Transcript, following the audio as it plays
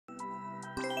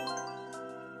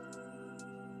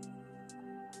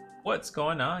What's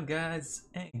going on, guys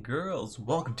and girls?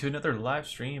 Welcome to another live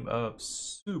stream of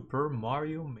Super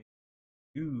Mario Maker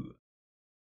 2.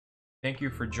 Thank you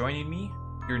for joining me.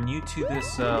 If you're new to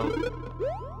this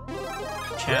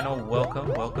channel,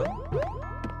 welcome. I'm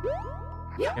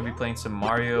gonna be playing some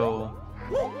Mario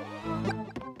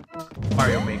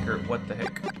Maker. What the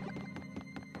heck?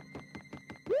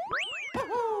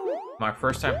 My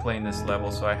first time playing this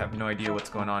level, so I have no idea what's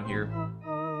going on here.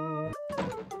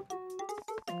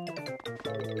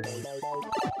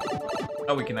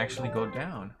 Oh, we can actually go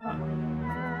down. I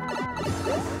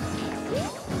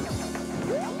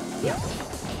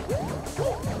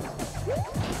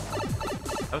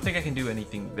don't think I can do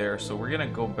anything there, so we're gonna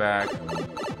go back.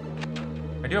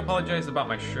 I do apologize about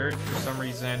my shirt. For some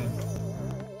reason,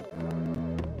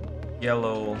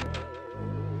 yellow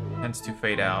tends to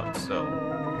fade out, so...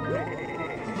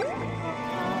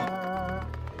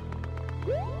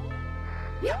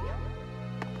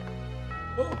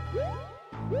 Whoa.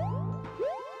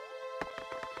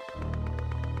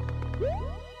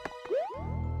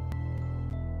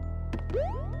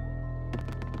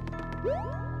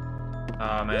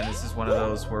 Oh man, this is one of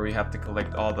those where we have to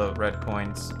collect all the red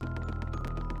coins.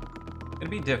 It'll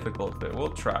be difficult, but we'll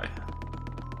try.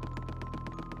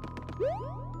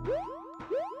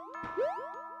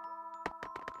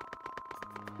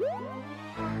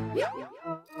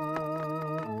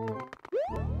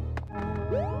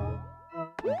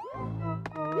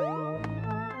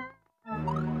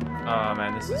 Oh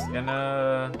man, this is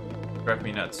gonna drive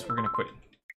me nuts. We're gonna quit.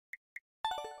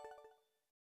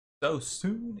 So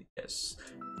soon, yes.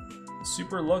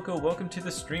 Super Loco, welcome to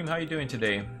the stream. How you doing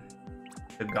today?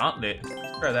 The Gauntlet.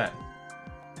 Let's try that.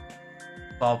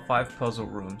 Solve 5 puzzle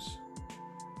rooms.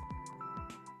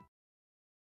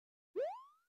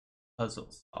 Puzzle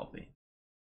solving.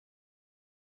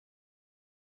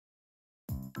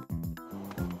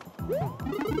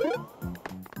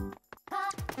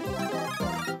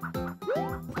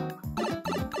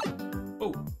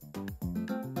 Oh.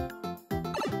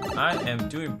 I am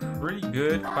doing pretty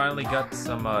good. Finally got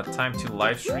some time to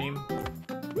live stream.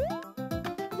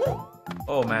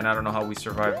 Oh man, I don't know how we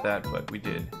survived that, but we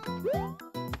did.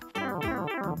 Oh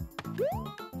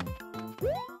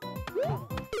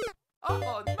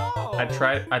no!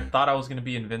 I thought I was gonna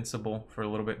be invincible for a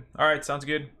little bit. Alright, sounds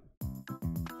good.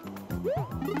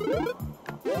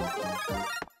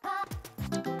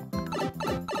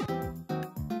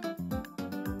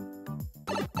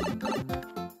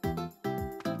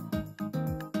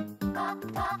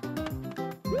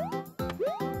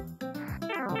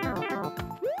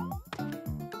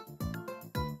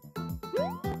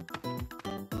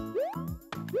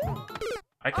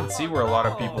 I can see where a lot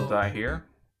of people die here.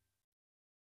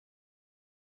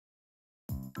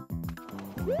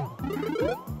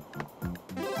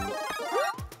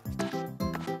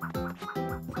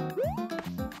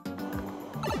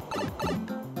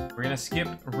 We're gonna skip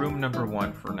room number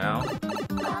 1 for now.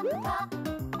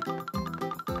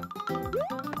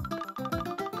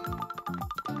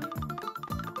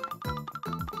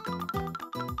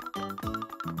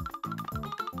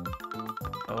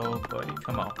 Oh buddy,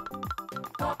 come on.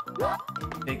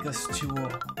 Take us to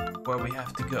where we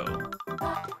have to go.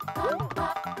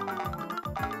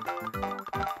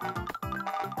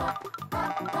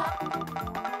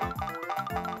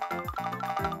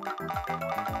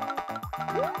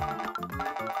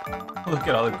 Look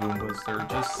at all the Goombas, they're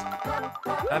just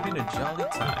having a jolly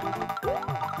time.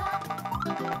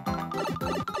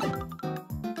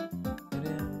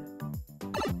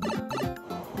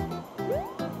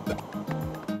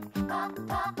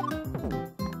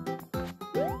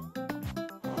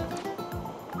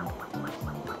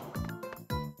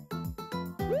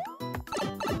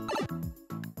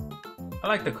 I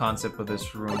like the concept of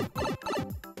this room.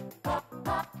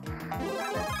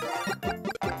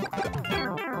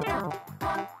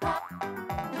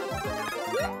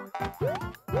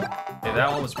 Okay, that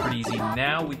one was pretty easy.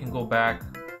 Now we can go back.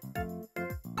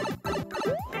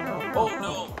 Oh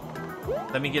no!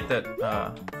 Let me get that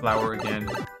flower again.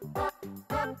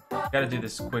 Gotta do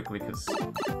this quickly because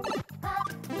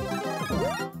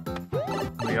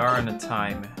we are on a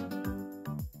time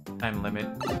limit.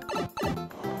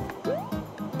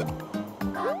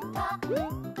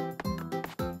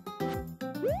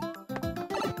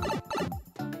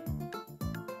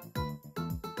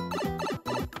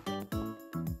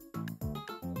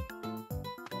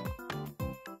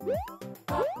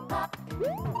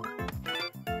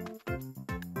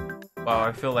 Wow,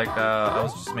 I feel like I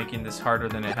was just making this harder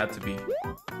than it had to be.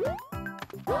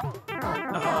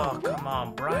 Oh, come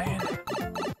on, Brian.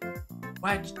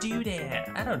 Why'd you do that?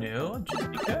 I don't know,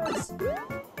 just because.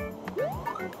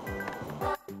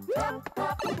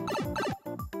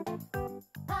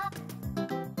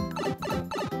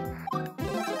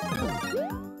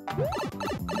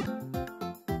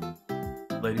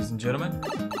 Ladies and gentlemen,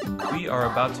 we are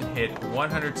about to hit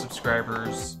 100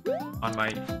 subscribers on my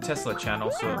Tesla channel,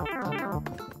 so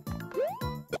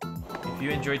if you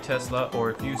enjoy Tesla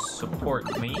or if you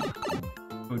support me,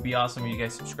 it would be awesome if you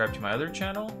guys subscribe to my other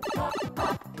channel.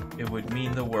 It would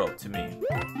mean the world to me.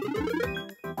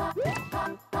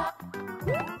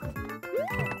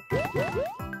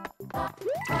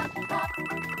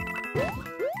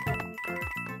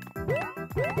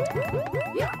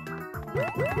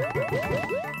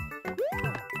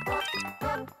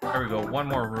 There we go, one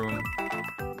more room.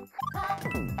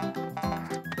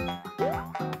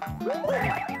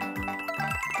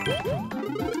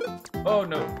 Oh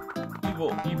no,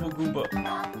 evil Goomba.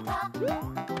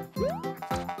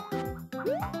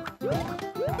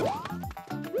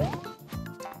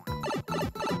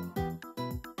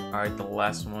 Alright, the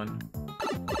last one.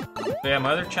 So yeah,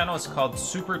 my other channel is called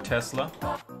Super Tesla.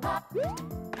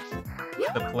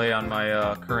 The play on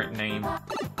my current name,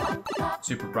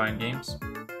 Super Brian Games.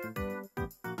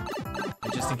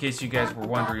 And just in case you guys were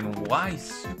wondering, why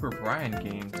Super Brian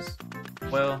Games?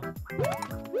 Well,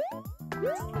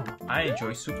 I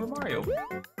enjoy Super Mario.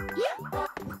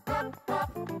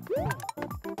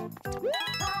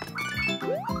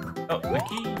 Oh, the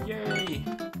key! Yay!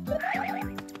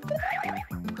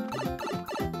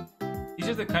 These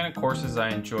are the kind of courses I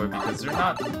enjoy because they're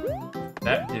not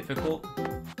that difficult.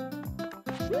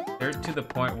 They're to the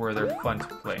point where they're fun to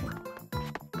play.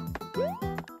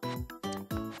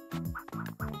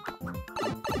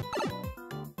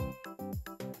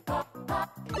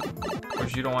 Of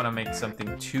course, you don't want to make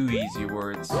something too easy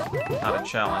where it's not a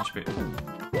challenge, but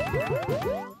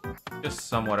just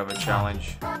somewhat of a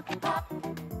challenge.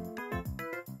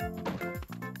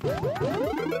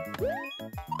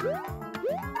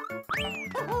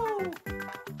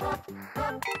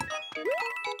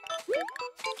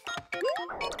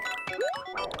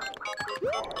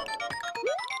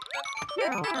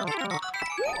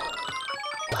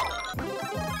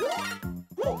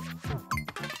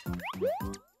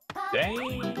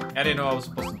 Dang! I didn't know I was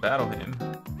supposed to battle him.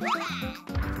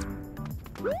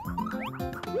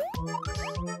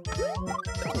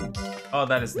 Oh,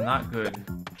 that is not good.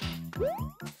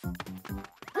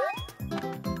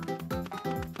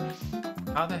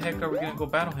 How the heck are we gonna go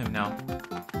battle him now?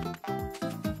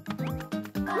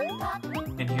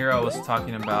 And here I was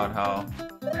talking about how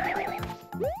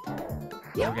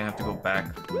we're gonna have to go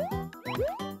back.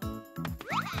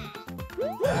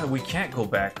 We can't go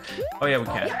back. Oh yeah, we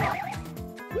can.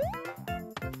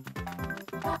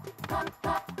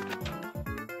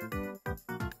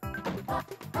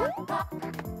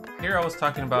 Here I was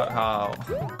talking about how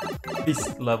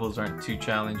these levels aren't too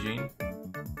challenging.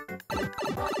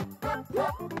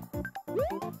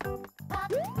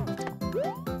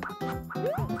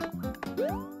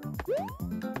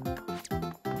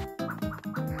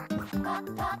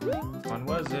 Which one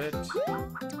was it?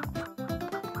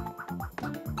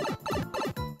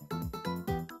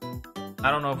 I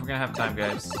don't know if we're gonna have time,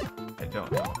 guys. I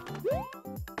don't know.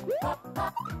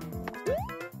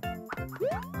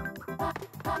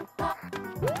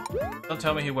 Don't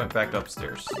tell me he went back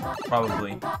upstairs.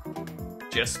 Probably.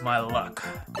 Just my luck.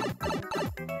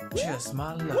 Just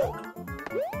my luck.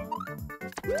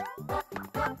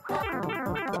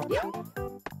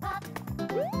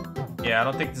 Yeah, I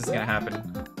don't think this is gonna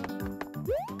happen.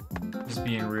 Just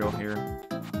being real here.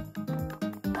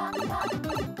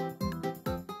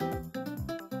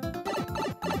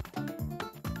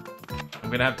 I'm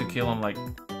gonna have to kill him, like,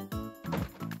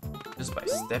 just by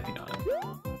stepping on him.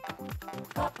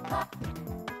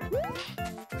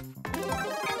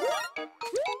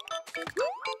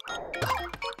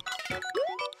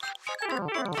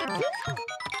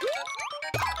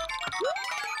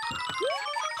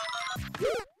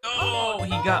 Oh,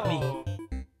 he got me.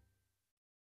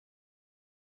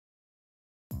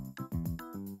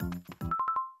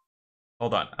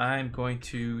 Hold on, I'm going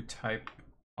to type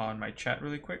on my chat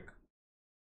really quick.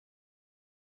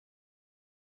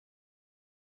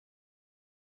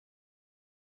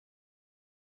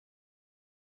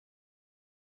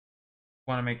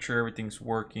 Want to make sure everything's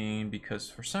working because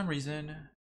for some reason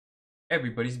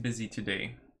everybody's busy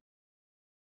today.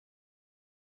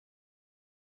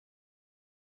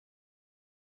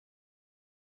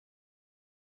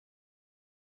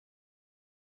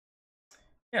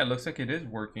 Yeah, it looks like it is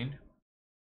working.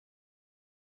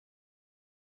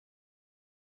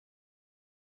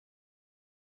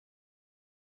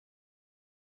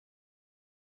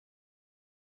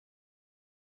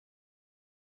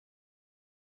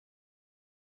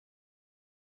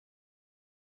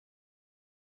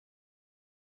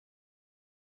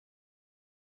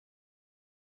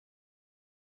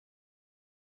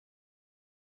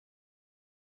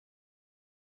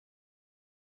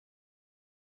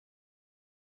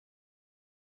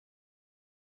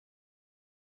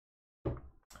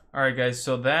 Alright guys,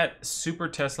 so that Super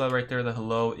Tesla right there, the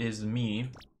hello, is me.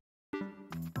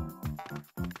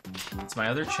 It's my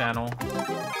other channel.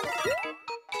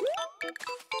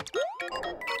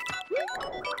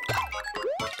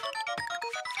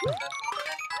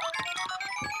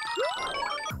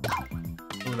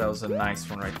 Ooh, that was a nice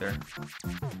one right there.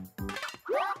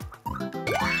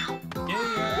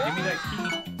 Yeah, give me that key.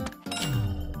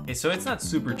 Okay, so it's not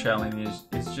super challenging,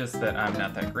 it's just that I'm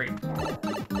not that great.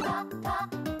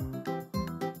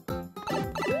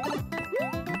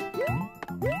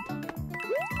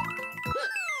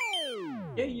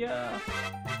 Yeah.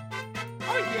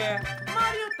 Oh yeah,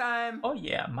 Mario time. Oh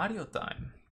yeah, Mario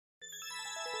time.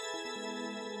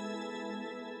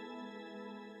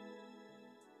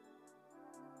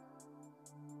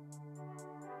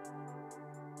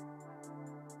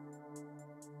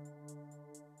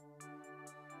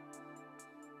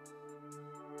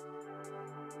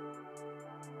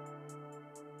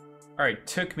 Alright,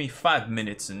 took me 5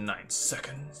 minutes and 9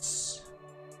 seconds.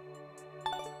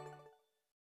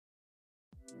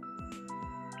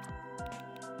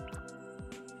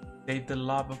 Save the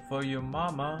lava for your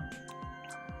mama.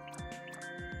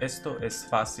 Esto es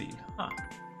fácil. Huh.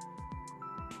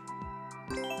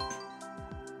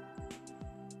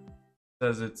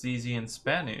 Says it's easy in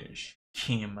Spanish.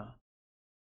 Kim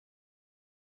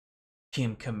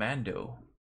Commando.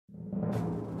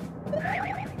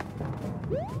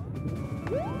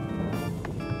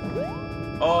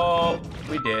 Oh,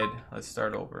 we did. Let's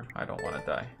start over. I don't want to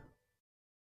die.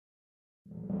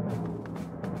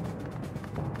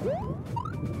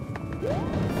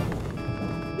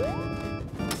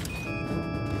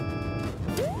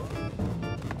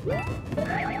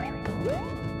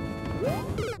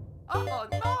 Oh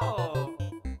no!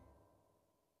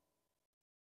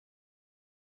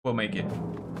 We'll make it.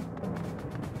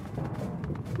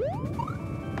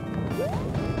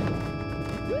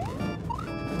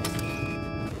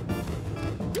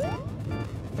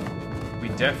 We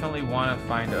definitely want to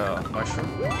find a mushroom.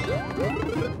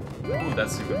 Ooh,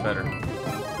 that's even better.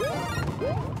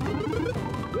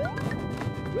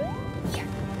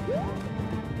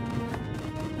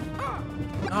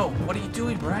 Oh, what are you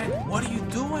doing, Brian? What are you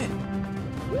doing?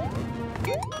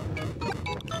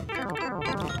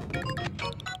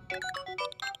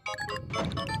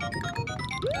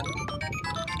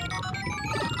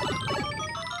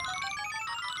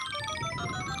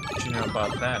 What you know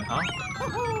about that, huh?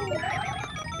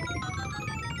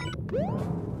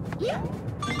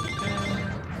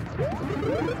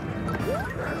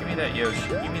 Give me that Yoshi.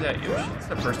 Give me that Yoshi. It's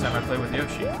the first time I play with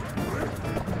Yoshi.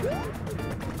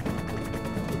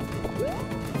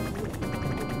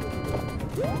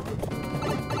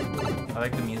 I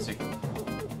like the music.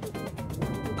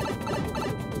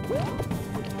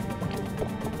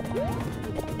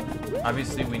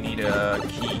 Obviously, we need a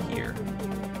key here.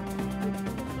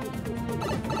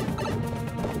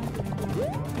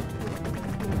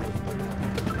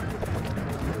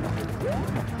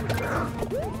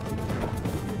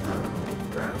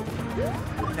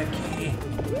 That key.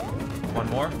 One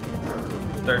more.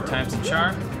 Third time's the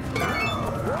charm.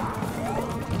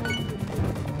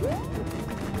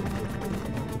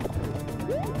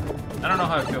 I don't know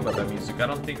how I feel about that music. I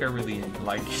don't think I really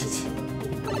like it.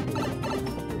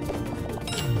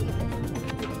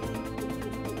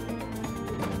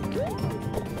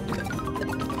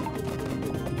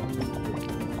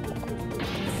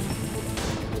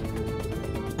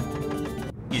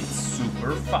 It's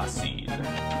super fácil.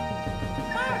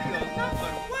 Mario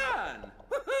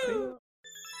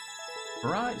 #1!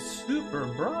 Right, Super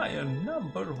Brian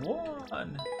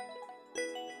 #1.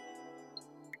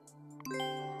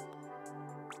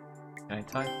 Can I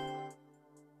type?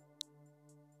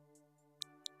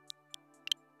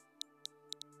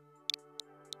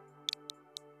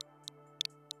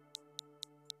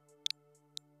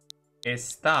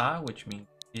 Está, which means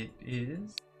it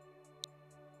is.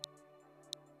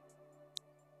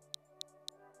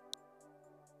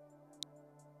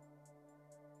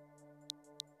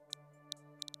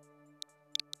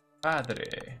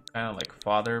 Padre. Kind of like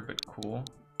father, but cool.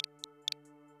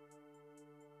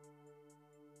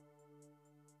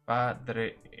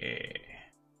 Padre.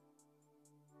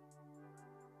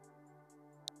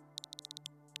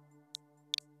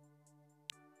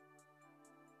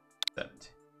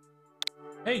 Accept.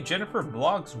 Hey, Jennifer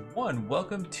Vlogs 1,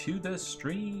 welcome to the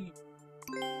stream.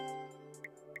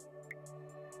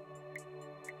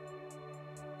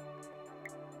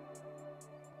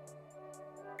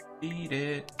 Beat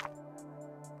it.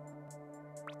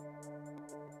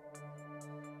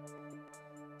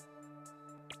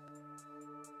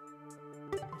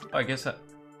 Oh, I guess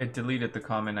It deleted the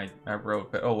comment I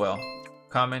wrote, but oh well.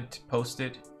 Comment,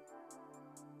 posted.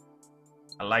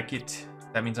 I like it.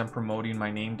 That means I'm promoting my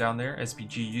name down there,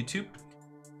 SBG YouTube.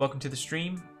 Welcome to the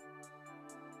stream.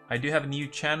 I do have a new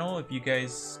channel. If you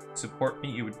guys support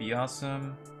me, it would be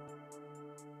awesome.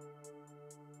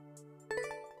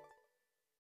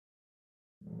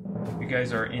 If you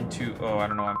guys are into, oh, I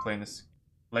don't know, I'm playing this,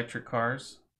 electric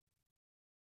cars.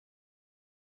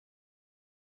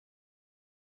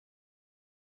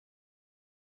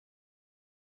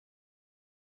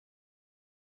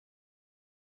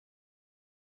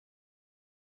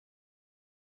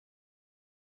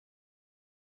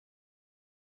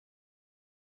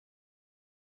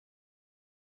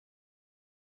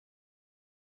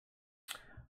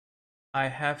 I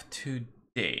have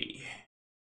today.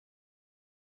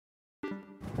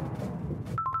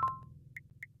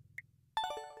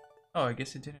 Oh, I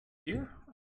guess it didn't appear?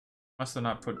 Must have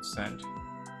not put send.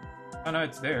 Oh no,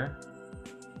 it's there.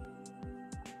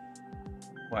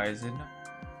 Why is it not?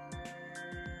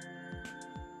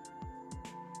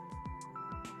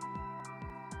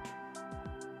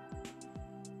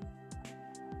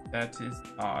 That is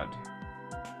odd.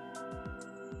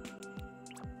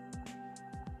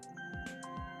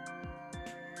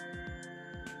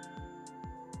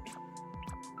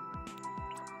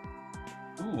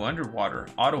 Ooh, underwater.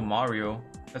 Auto Mario.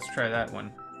 Let's try that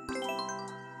one.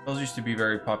 Those used to be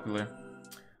very popular.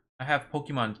 I have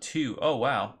Pokemon 2. Oh,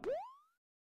 wow.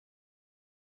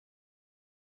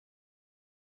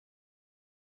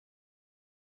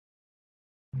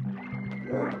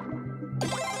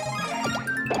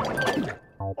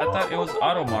 I thought it was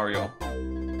Auto Mario.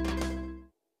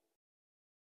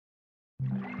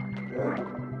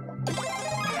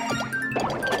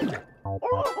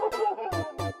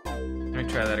 Let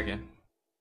me try that again.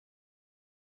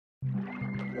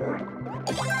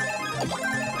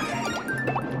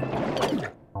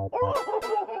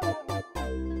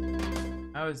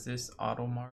 How is this Auto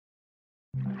Mario?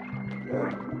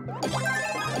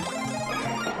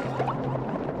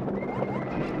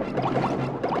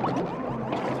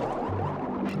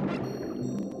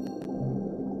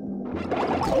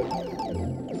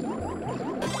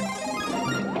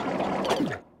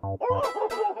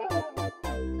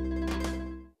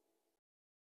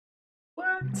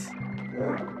 What?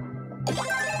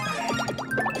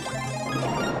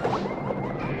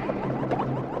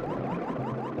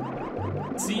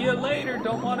 See ya later,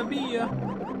 don't wanna be ya.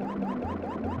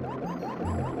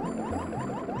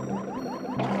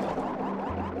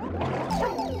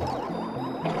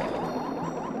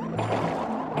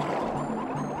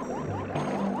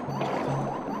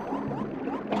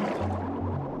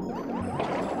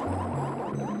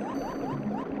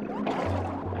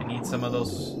 I need some of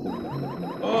those.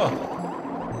 Oh!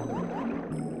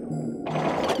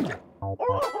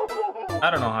 I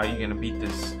don't know how you're gonna beat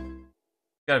this.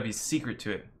 Gotta be a secret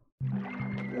to it.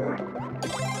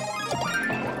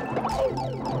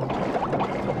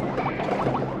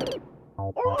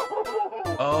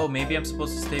 Oh, maybe I'm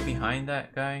supposed to stay behind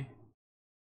that guy? I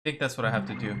think that's what I have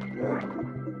to do.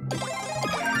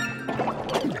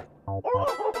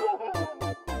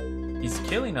 He's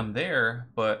killing him there,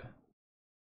 but...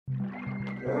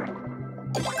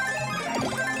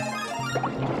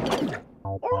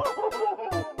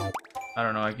 I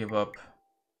don't know, I give up.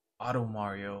 Auto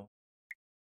Mario.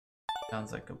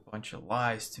 Sounds like a bunch of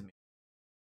lies to me.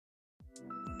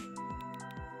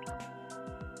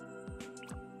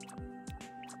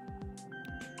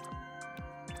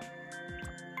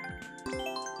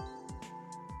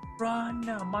 Run,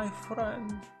 my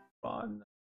friend, run.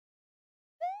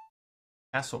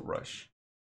 Castle Rush.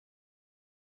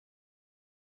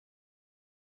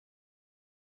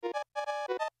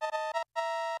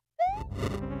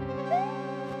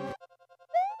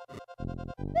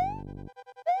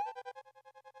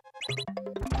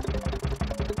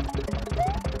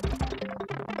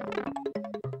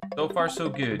 So far, so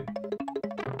good.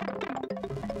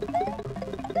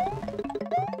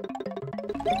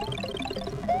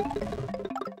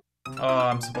 Oh,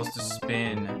 I'm supposed to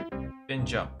spin. Spin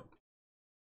jump.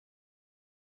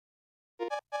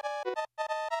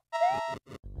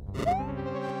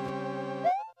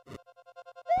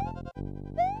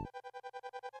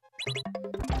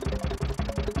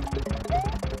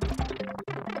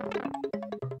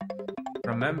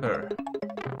 Remember.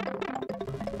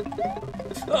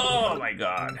 Oh my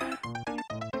god.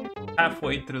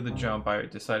 Halfway through the jump, I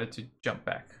decided to jump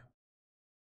back.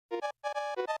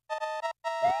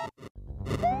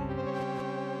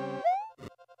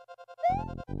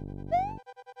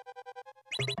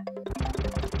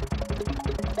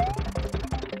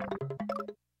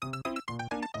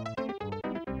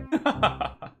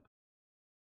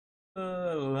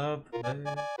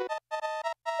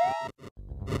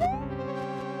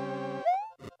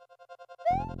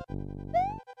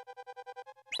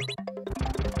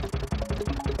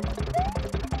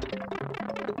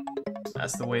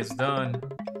 That's the way it's done.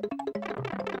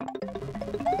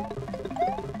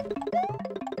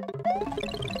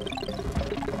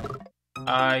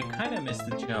 I kind of missed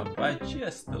the jump by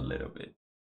just a little bit.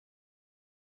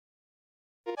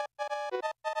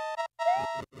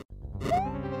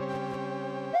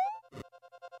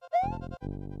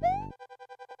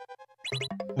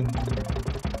 Boom. Boom, boom.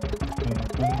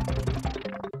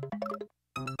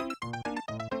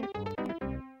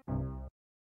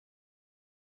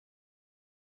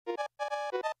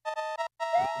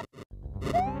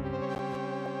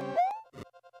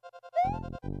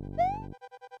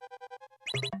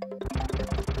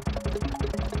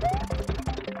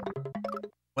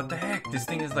 What the heck? This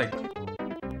thing is like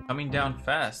coming down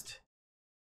fast.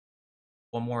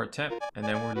 One more attempt and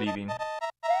then we're leaving.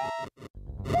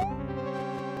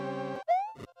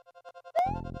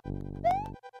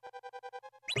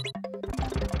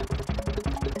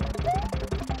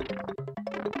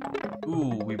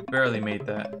 Ooh, we barely made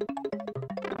that.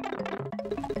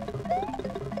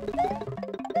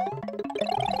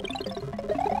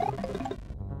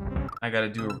 I gotta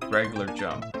do a regular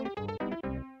jump.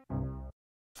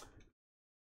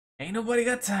 Ain't nobody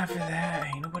got time for that.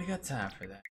 Ain't nobody got time for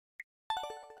that.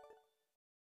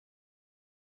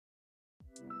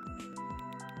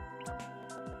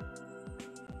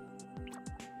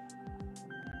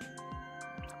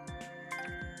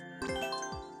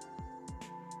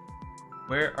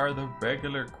 Where are the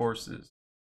regular courses?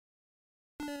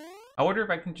 I wonder if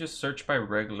I can just search by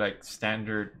regular, like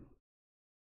standard.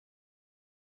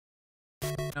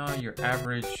 No, your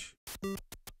average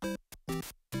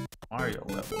Mario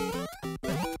level.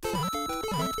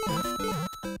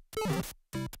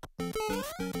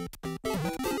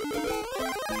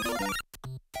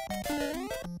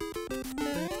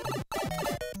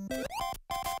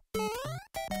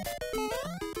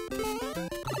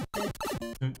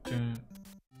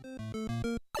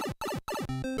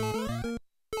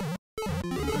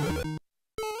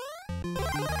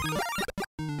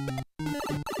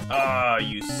 Ah,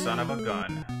 you son of a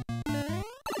gun.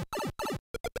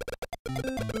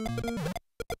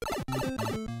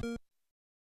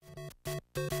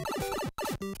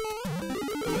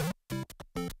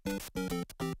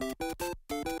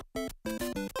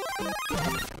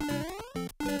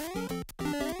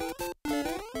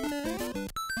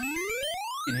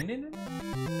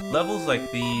 Levels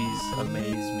like these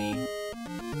amaze me.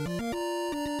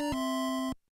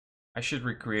 I should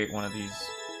recreate one of these.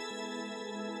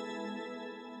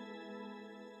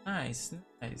 Nice,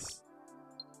 nice.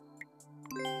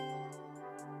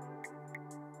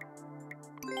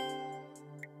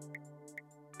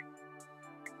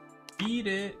 Beat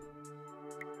it.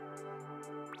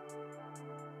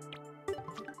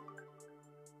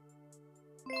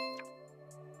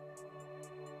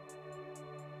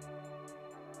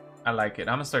 I like it.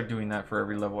 I'm gonna start doing that for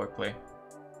every level I play.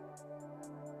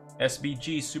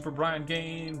 SBG Super Brian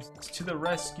Games to the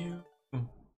rescue.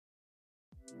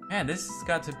 Man, this has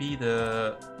got to be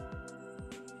the...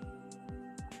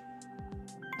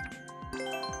 Is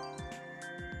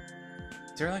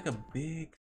there like a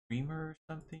big streamer or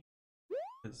something?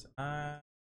 Because I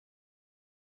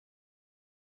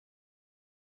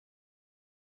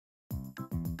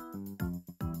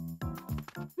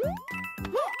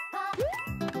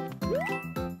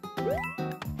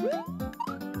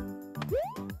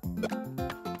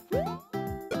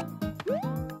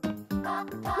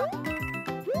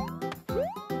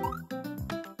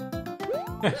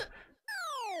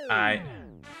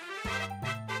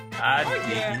Oh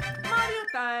dig yeah, it. Mario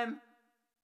time!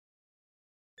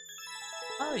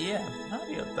 Oh yeah,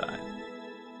 Mario time.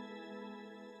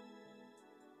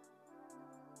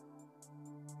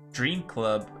 Dream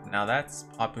Club, now that's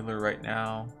popular right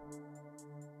now.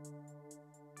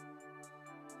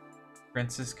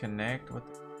 Princess Connect,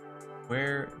 what the,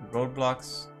 where,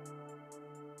 Roblox.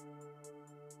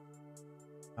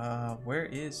 Where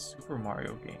is Super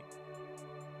Mario game?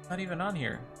 Not even on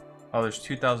here. Oh, there's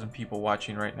 2,000 people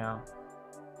watching right now.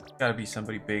 It's gotta be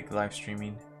somebody big live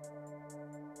streaming.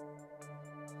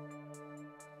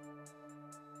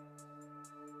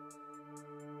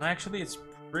 Actually, it's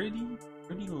pretty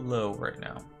low right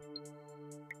now.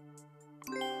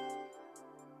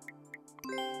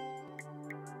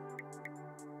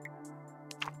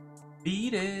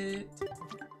 Beat it.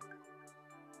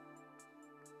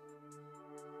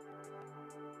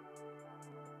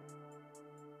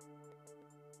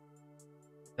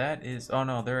 That is, oh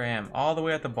no, there I am, all the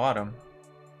way at the bottom.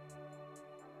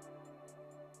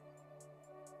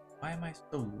 Why am I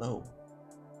so low?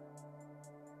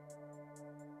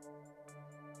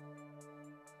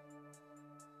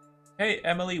 Hey,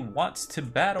 Emily wants to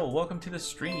battle. Welcome to the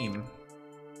stream.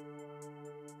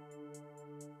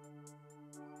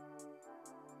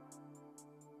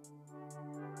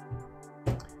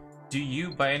 Do you,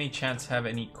 by any chance, have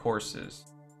any courses?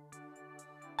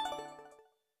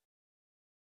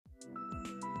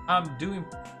 I'm doing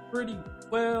pretty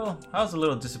well. I was a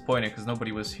little disappointed because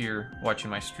nobody was here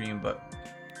watching my stream, but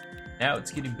now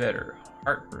it's getting better.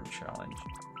 Heartburn challenge.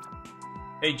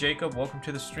 Hey, Jacob, welcome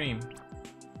to the stream.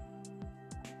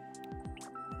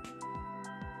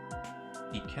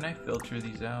 Hey, can I filter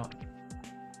these out?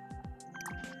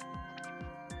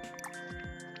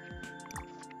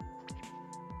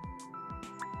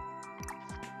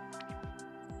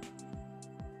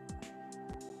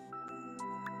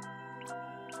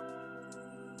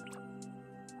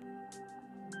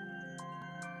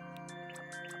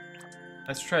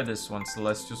 Let's try this one,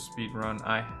 Celestial Speedrun.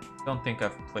 I don't think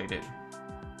I've played it.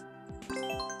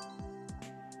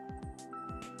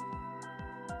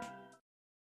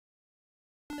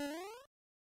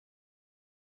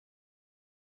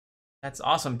 That's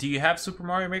awesome. Do you have Super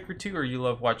Mario Maker 2 or you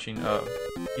love watching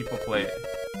people play it?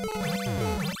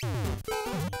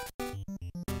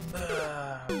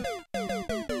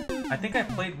 I think I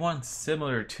played one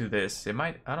similar to this. It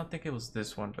might, I don't think it was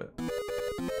this one, but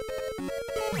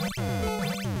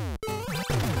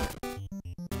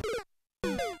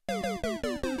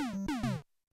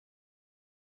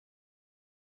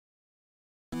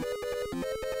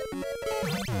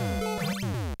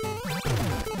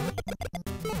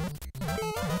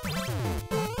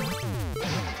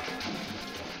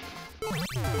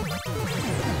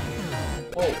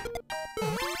whoa.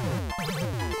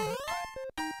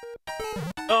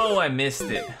 Oh, I missed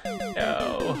it.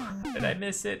 No. Did I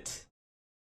miss it?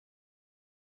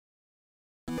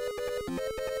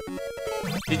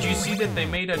 Did you see that they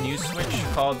made a new Switch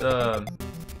called, what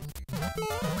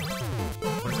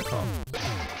is it called?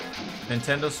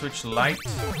 Nintendo Switch Lite?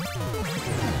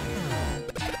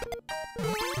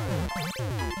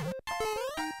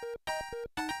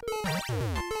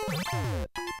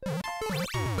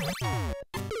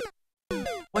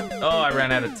 What? Oh, I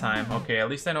ran out of time. Okay, at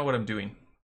least I know what I'm doing.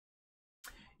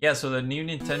 Yeah, so the new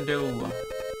Nintendo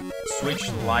Switch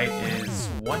Lite is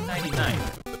 $199.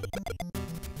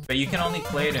 But you can only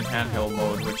play it in handheld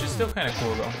mode, which is still kind of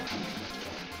cool though.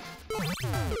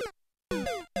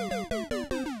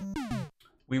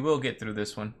 We will get through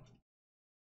this one.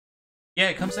 Yeah,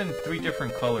 it comes in 3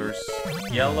 different colors.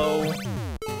 Yellow,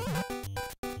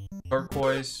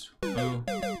 turquoise, blue,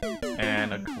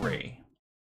 and a gray.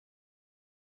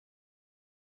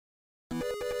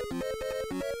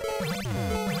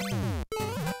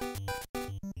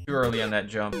 Too early on that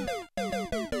jump.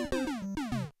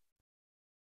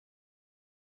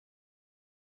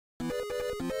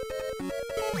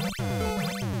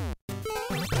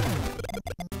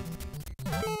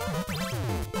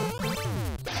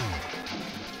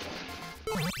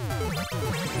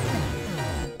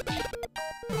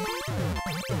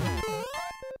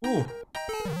 Ooh.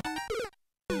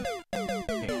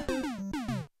 Okay.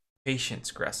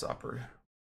 Patience, grasshopper.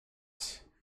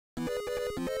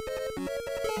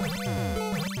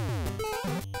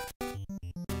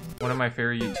 One of my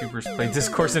favorite YouTubers played this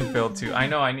course and failed too. I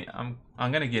know. I'm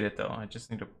gonna get it though. I just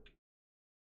need to.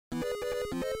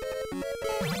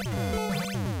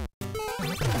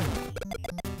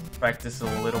 Practice a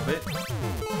little bit.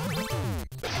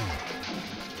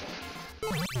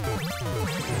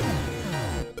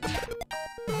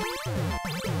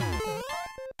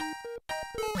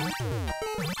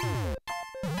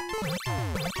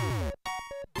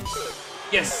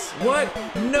 Yes! What?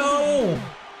 No!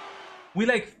 We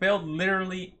like failed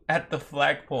literally at the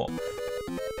flagpole.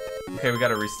 Okay, we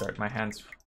gotta restart. My hands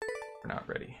are not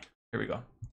ready. Here we go.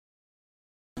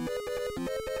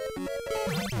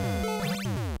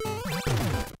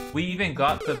 We even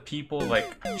got the people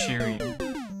like cheering.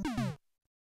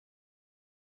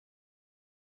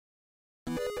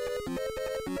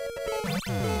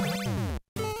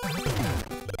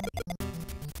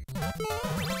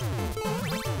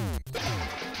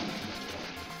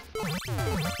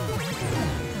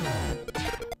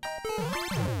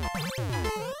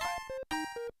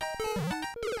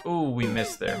 Ooh, we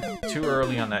missed there. Too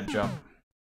early on that jump.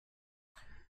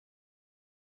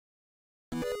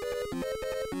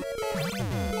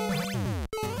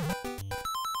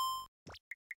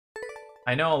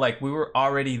 I know, like, we were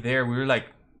already there. We were like,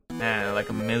 man, like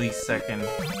a millisecond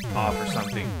off or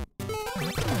something.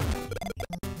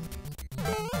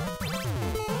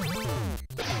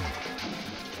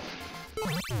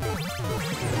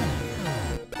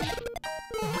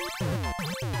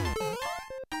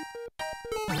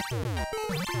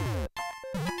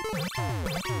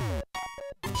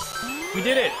 We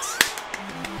did it!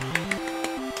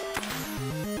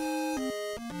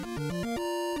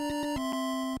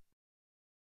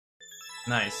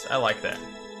 Nice, I like that.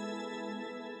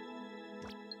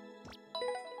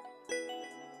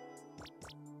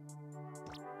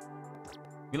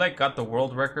 We like got the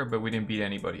world record, but we didn't beat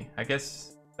anybody. I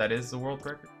guess that is the world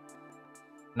record.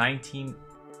 19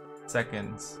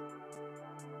 seconds.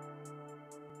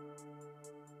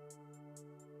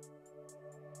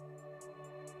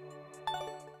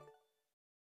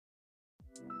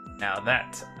 Now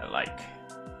that I like.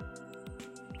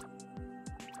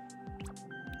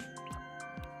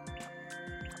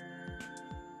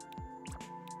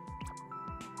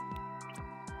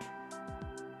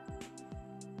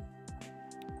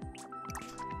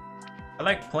 I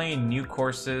like playing new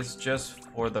courses just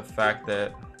for the fact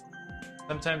that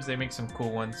sometimes they make some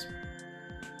cool ones.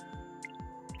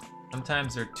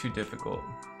 Sometimes they're too difficult.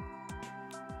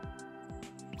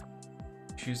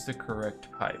 Choose the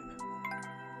correct pipe.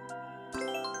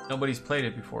 Nobody's played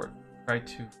it before. Try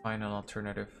to find an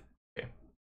alternative. Okay.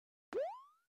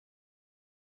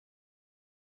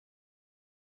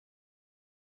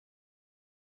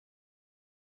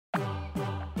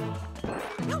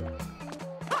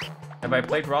 Have I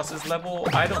played Ross's level?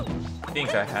 I don't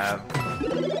think I have.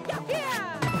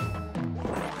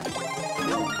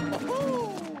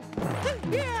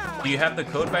 Do you have the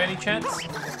code by any chance?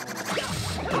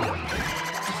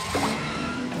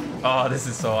 Oh, this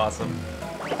is so awesome.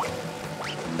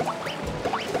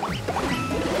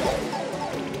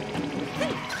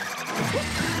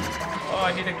 Oh,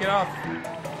 I need to get off.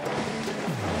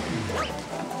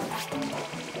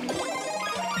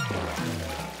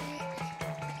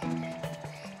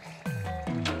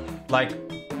 Like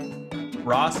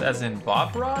Ross as in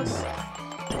Bob Ross?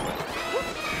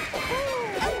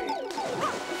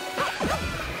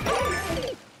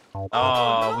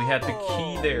 Oh, we had the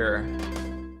key there.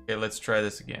 Okay, let's try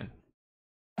this again.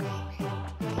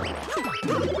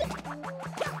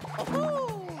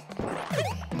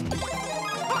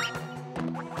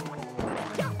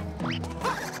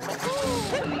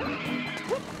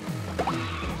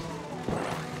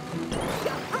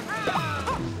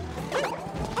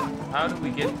 How do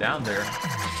we get down there?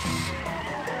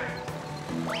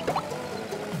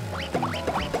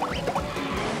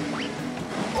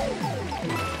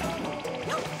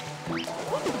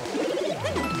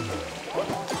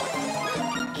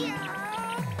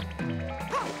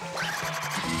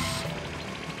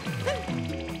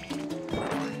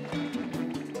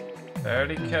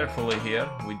 Very carefully here.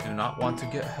 We do not want to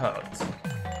get hurt.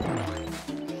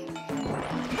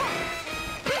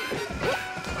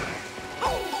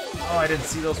 Oh, I didn't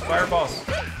see those fireballs.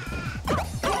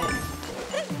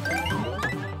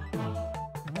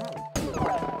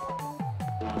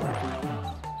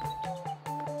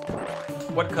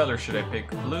 What color should I pick?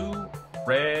 Blue,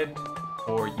 red,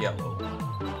 or yellow?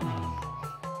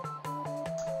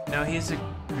 Now he's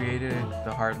created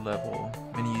the hard level.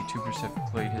 Many YouTubers have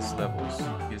played his levels.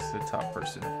 He is the top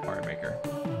person in Mario Maker.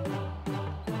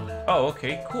 Oh,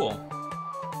 okay, cool.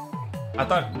 I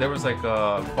thought there was like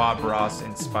a Bob Ross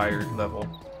inspired level.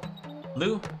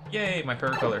 Blue? Yay, my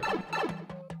favorite color.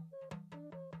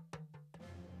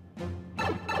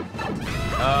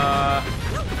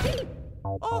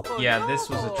 Yeah, this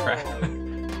was a trap.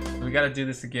 We gotta do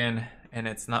this again, and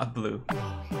it's not blue.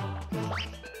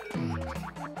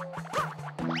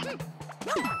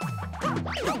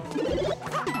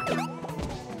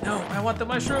 No, I want the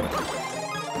mushroom.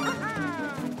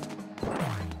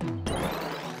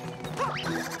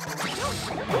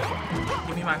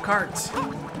 Give me my carts.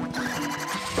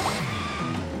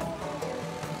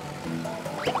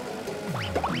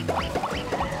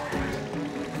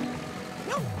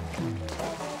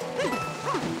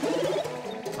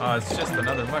 Oh, it's just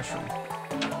another mushroom.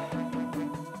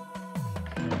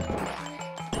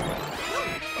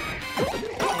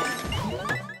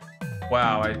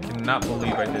 Wow, I cannot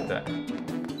believe I did that.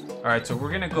 Alright, so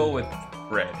we're gonna go with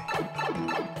red.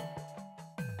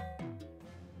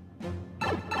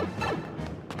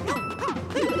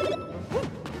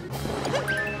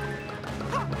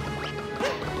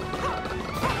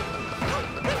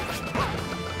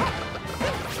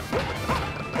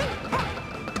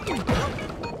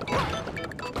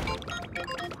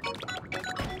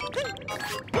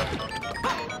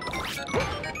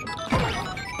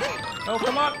 Oh,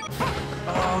 come on!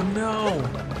 Oh, no!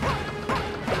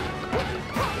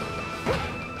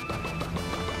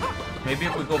 Maybe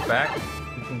if we go back,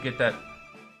 we can get that...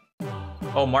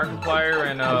 Oh, Markiplier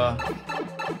and,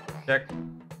 check.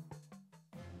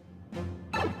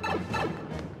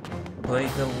 Play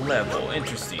the level.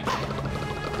 Interesting.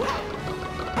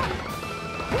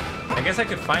 I guess I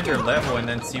could find their level and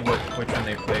then see which one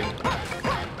they played.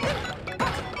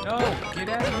 No, get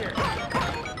out of here.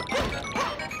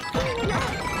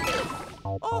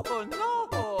 Oh no!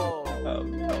 Oh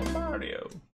no,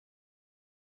 Mario.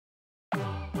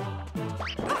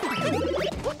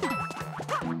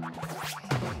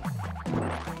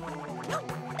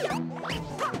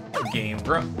 Game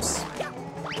Grumps.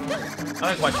 I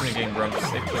like watching the Game Grumps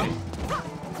they play.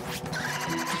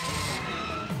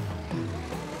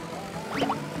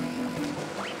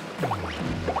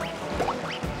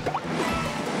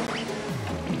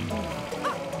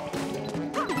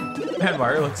 Man,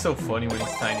 Mario looks so funny when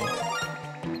he's tiny.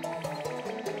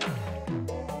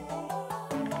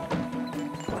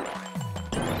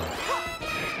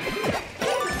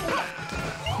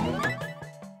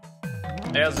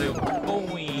 How's it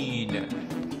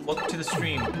going? Welcome to the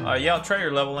stream. Yeah, I'll try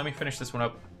your level. Let me finish this one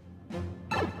up.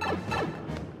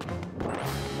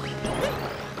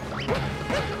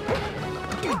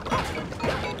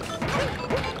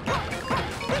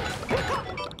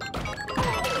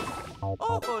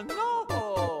 Oh no!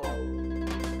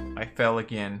 I fell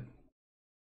again.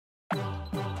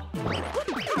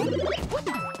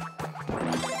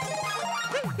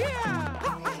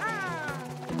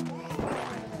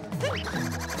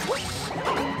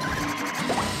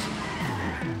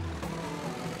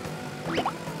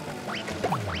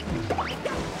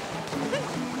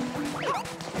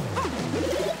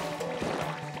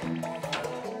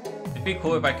 It'd be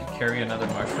cool if I could carry another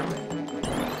mushroom.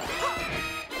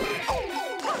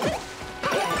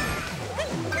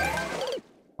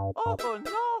 Oh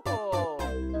no!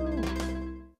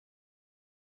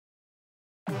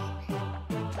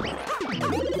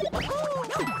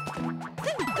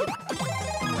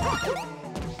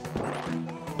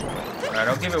 Alright,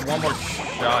 I'll give it one more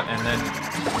shot and then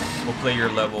we'll play your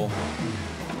level,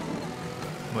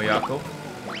 Moyako.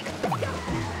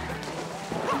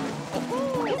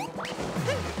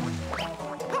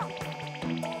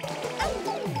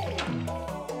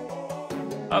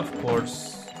 Of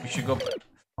course, we should go.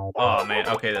 Oh man,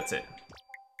 okay, that's it.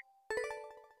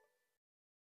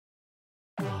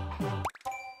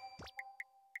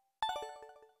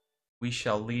 We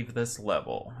shall leave this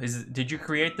level. Did you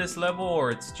create this level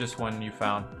or it's just one you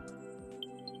found?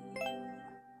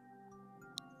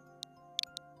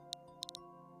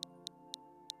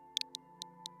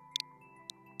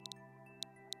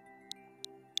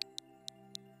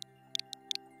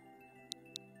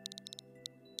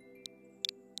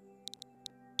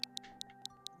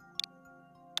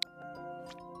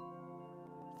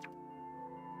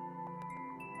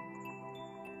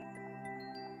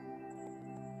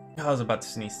 I was about to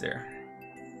sneeze there.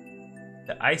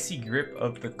 The icy grip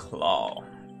of the claw.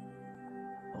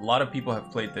 A lot of people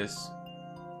have played this.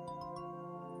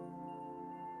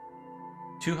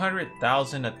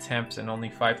 200,000 attempts and only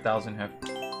 5,000 have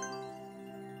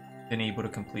been able to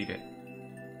complete it.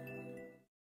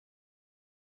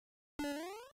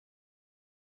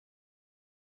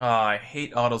 Ah, I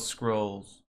hate auto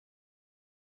scrolls.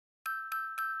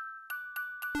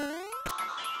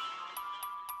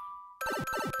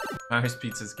 Mario's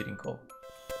pizza's getting cold.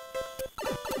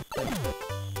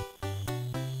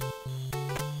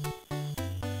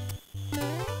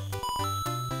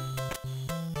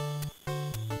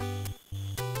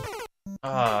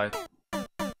 Ah,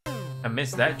 I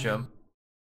missed that jump.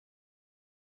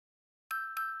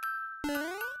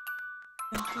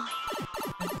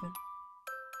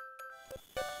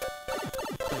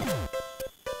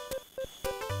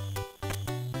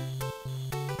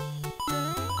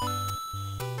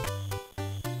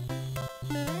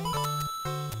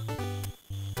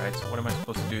 Alright, so what am I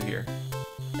supposed to do here?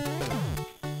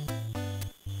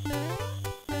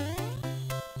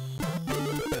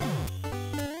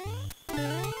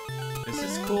 This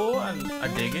is cool, I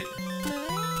dig it.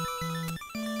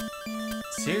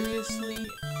 Seriously?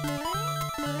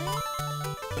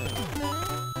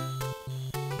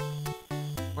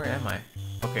 Where am I?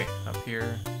 Okay, up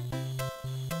here.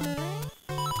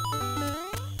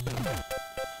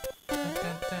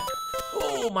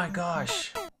 Oh my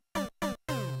gosh!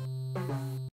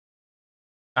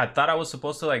 I thought I was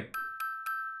supposed to like...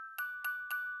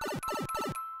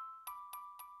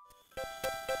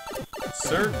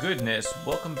 Sir Goodness,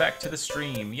 welcome back to the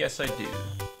stream. Yes, I do.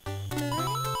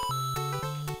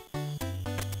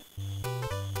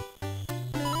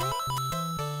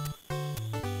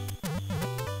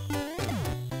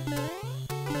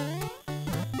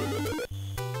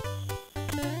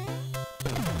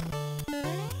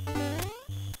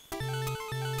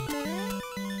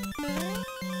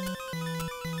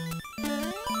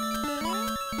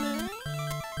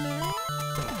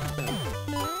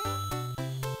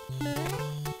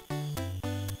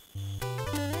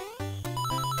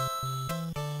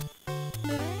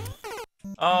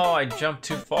 Oh, I jumped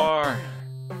too far.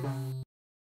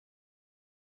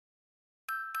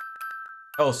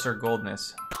 Oh, Sir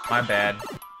Goldness. My bad.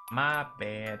 My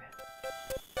bad.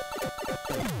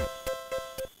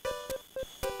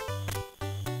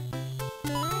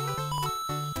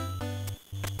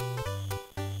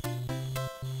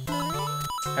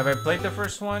 Have I played the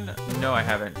first one? No, I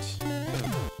haven't.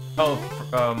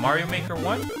 Oh, Mario Maker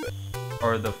 1?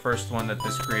 Or the first one that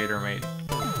this creator made?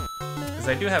 Because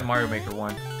I do have Mario Maker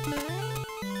 1.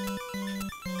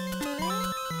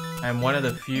 I'm one of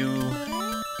the few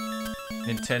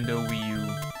Nintendo Wii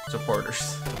U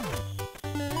supporters.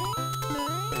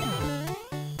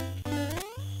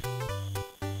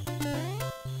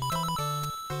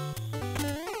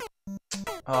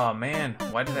 Oh man,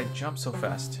 why did I jump so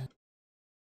fast?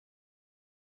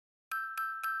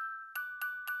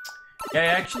 Yeah,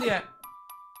 actually,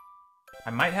 I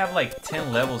might have like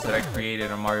 10 levels that I created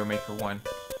on Mario Maker 1.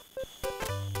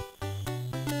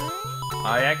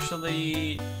 I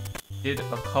actually did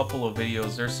a couple of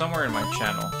videos. They're somewhere in my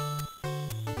channel.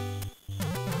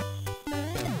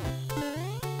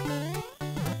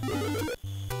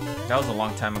 That was a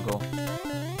long time ago.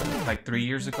 Like 3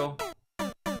 years ago.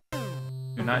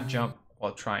 Do not jump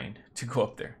while trying to go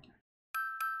up there.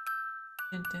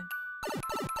 Kitten.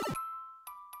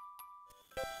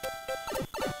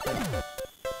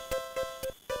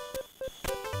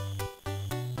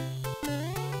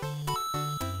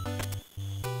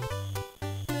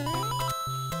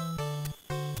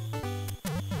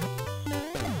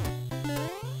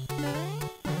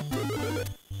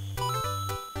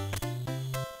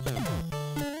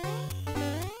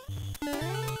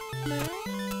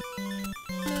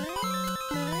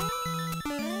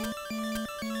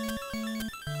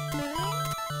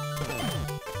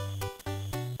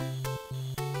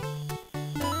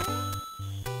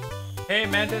 Hey,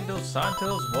 Amanda Dos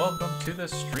Santos, welcome to the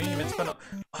stream. It's been a...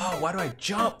 Oh, why do I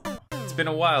jump? It's been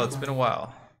a while, it's been a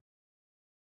while.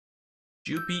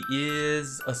 Joopy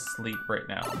is asleep right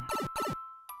now.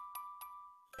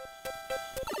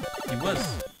 He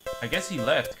was... I guess he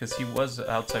left because he was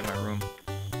outside my room.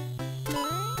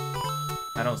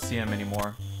 I don't see him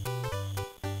anymore.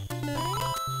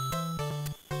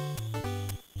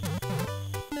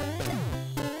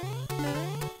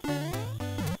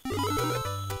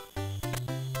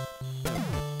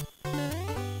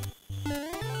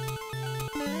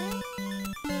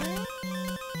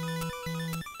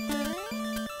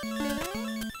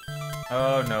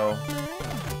 Oh no.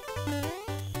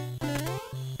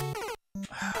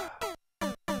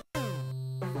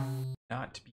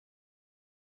 Not to be...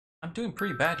 I'm doing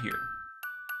pretty bad here.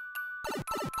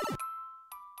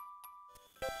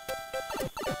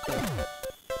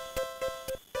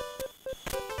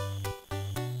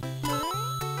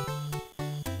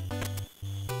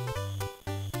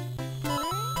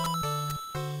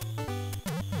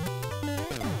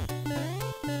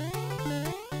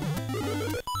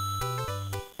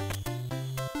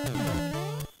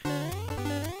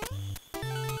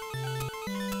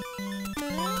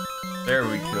 There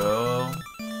we go.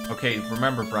 Okay,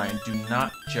 remember, Brian, do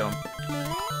not jump.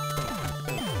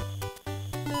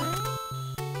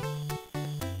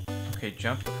 Okay,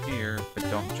 jump up here, but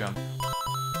don't jump.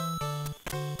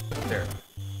 There.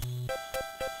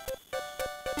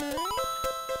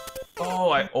 Oh,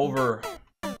 I over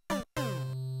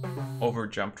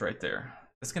jumped right there.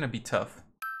 It's gonna be tough.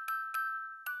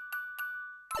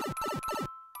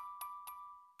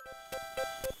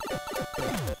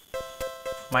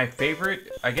 My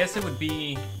favorite, I guess it would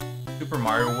be Super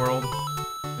Mario World,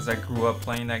 because I grew up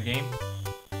playing that game.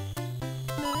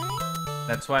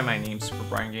 That's why my name's Super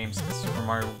Brian Games, is Super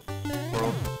Mario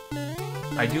World.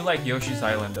 I do like Yoshi's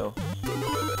Island though.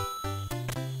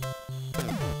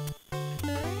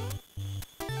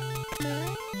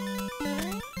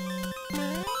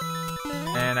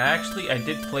 And I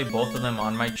did play both of them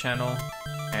on my channel,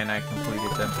 and I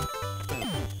completed them.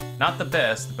 Not the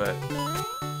best, but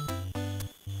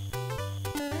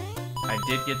I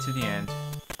did get to the end.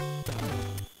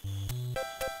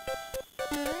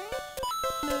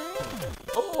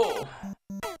 Oh!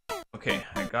 Okay,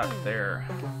 I got there.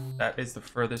 That is the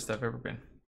furthest I've ever been.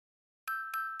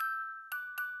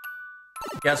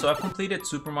 Yeah, so I've completed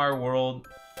Super Mario World,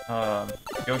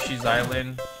 Yoshi's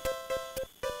Island,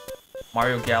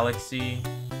 Mario Galaxy.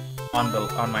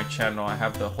 On my channel, I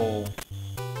have the whole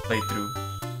playthrough.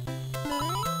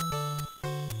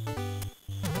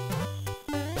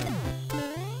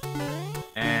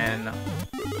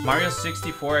 Mario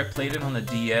 64, I played it on the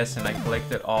DS and I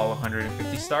collected all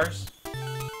 150 stars.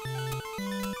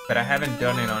 But I haven't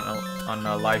done it on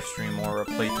a live stream or a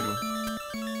playthrough.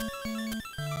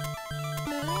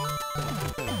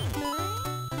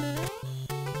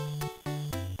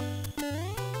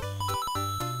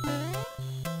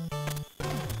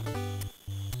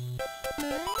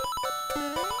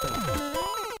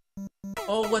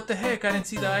 Oh, what the heck? I didn't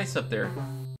see the ice up there.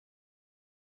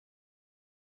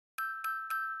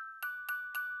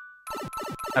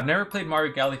 I've never played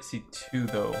Mario Galaxy 2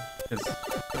 though, because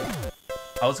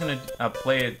I was gonna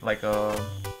play it like a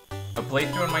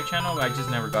playthrough on my channel, but I just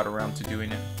never got around to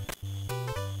doing it.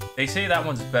 They say that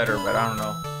one's better, but I don't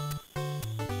know.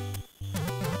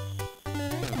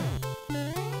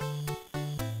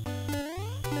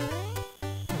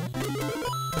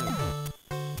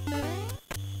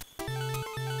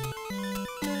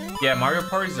 Yeah, Mario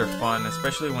parties are fun,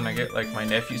 especially when I get like my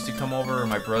nephews to come over or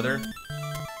my brother.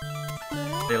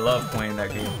 They love playing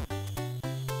that game.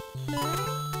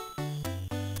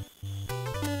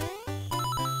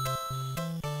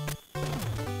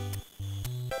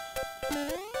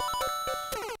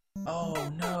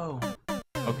 Oh no.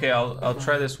 Okay, I'll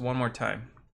try this one more time.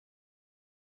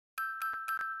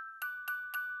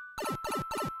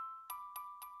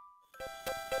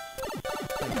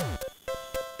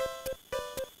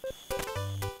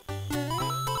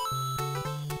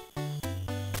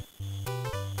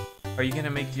 Are you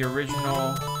gonna make the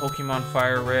original Pokemon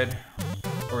Fire Red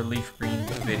or Leaf Green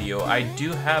video? I do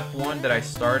have one that I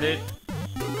started,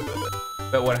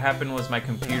 but what happened was my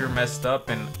computer messed up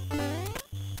and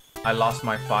I lost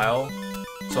my file,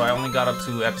 so I only got up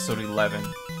to episode 11.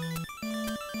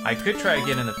 I could try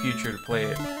again in the future to play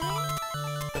it.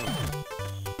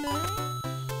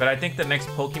 But I think the next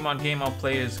Pokemon game I'll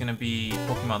play is gonna be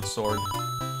Pokemon Sword.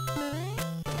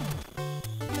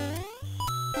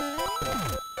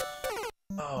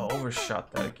 Oh,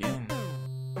 overshot that again.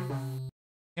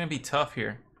 It's gonna be tough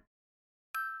here.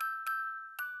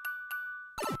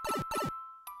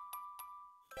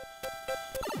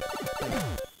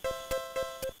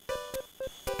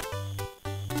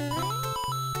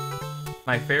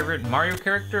 My favorite Mario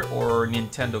character or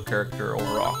Nintendo character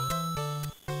overall?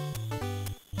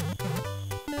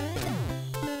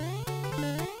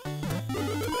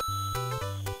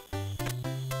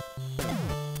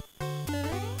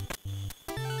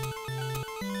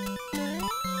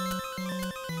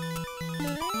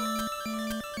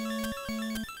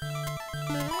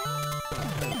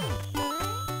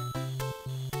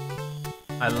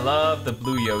 I love the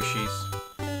blue Yoshis.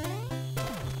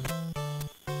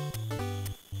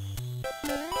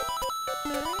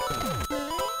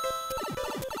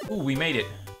 Ooh, we made it.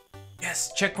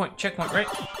 Yes, checkpoint, right?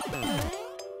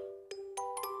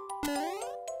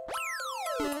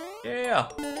 Yeah.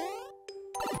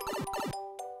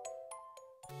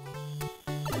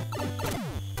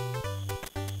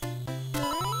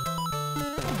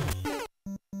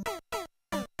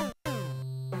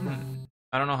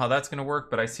 I don't know how that's gonna work,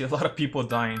 but I see a lot of people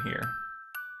dying here.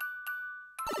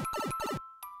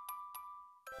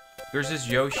 There's this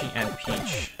Yoshi and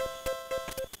Peach.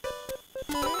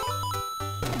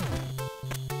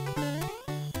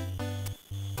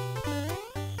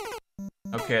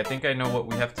 Okay, I think I know what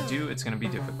we have to do. It's gonna be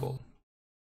difficult.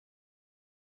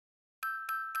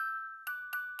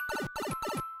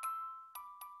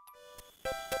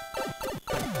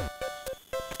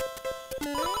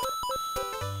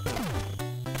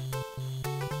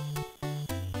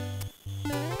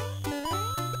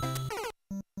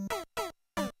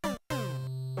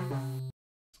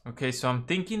 Okay, so I'm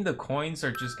thinking the coins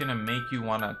are just gonna make you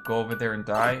wanna go over there and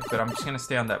die, but I'm just gonna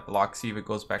stay on that block, see if it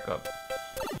goes back up.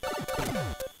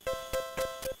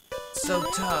 So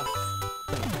tough.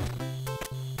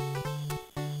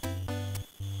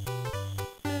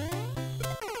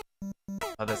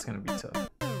 Oh, that's gonna be tough.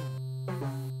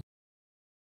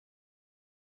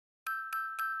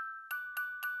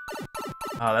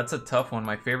 Oh, that's a tough one.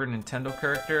 My favorite Nintendo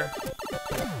character.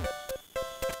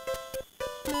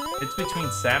 It's between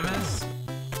Samus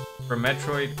from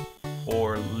Metroid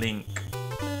or Link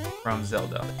from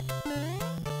Zelda.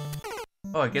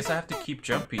 Oh, I guess I have to keep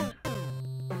jumping.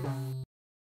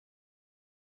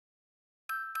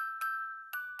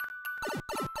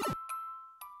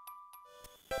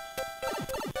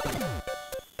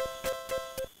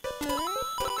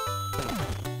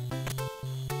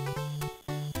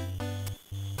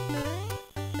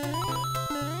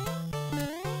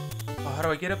 Oh, how do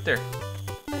I get up there?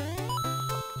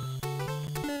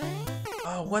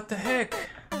 Oh, what the heck?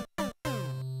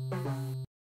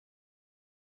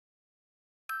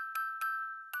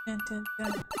 Dun, dun,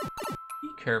 dun. Be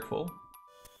careful.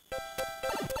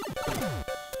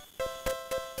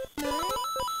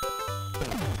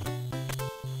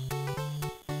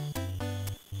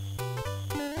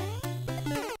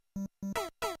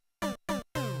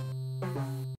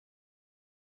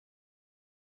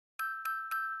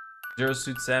 Zero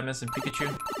Suit Samus and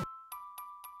Pikachu.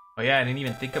 Oh yeah, I didn't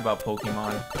even think about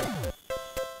Pokemon.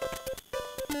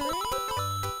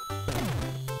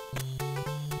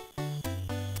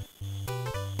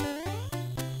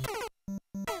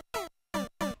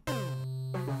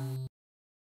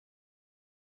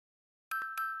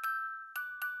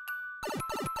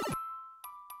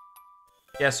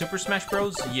 Yeah, Super Smash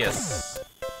Bros. Yes.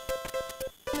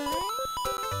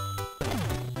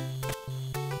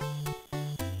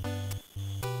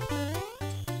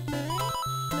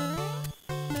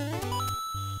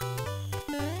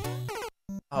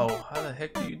 Oh, how the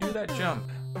heck do you do that jump?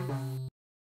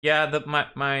 Yeah,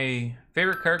 my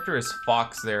favorite character is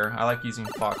Fox there. I like using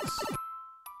Fox.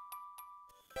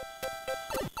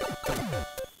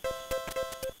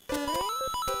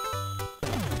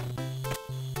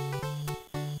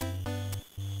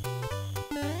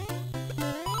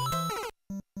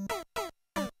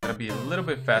 Gotta be a little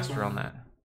bit faster on that.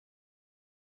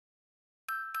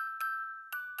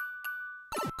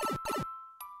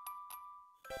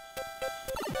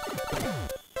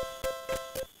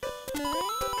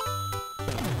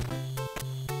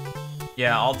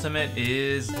 Yeah, ultimate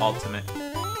is ultimate.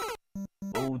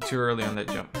 Oh, too early on that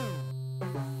jump.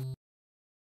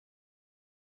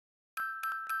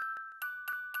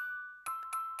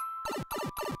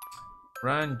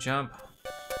 Run, jump.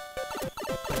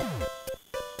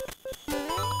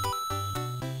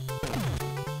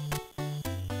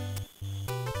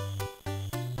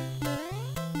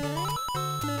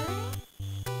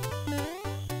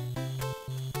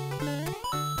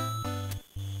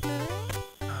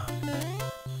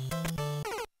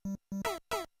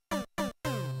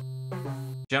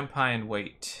 Jump high and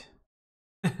wait.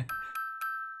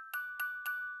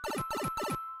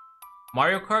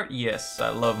 Mario Kart? Yes, I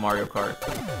love Mario Kart.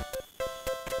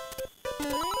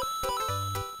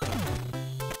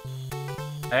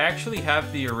 I actually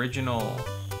have the original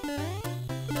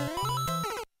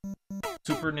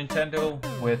Super Nintendo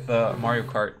with Mario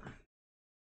Kart.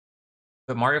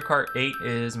 But Mario Kart 8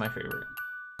 is my favorite.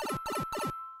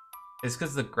 It's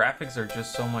because the graphics are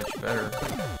just so much better.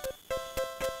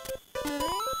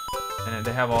 And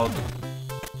they have all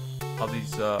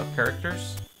these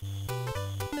characters.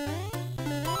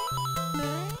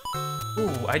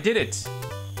 Ooh, I did it!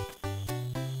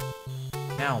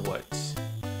 Now what?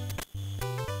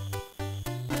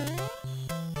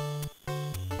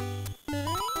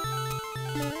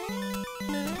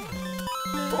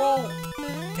 Oh!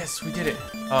 Yes, we did it!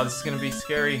 Oh, this is gonna be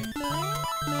scary.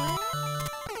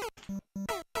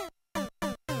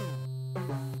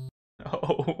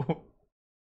 Oh.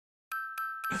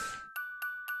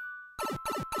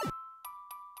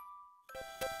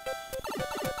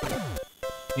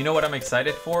 You know what I'm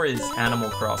excited for is Animal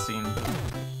Crossing.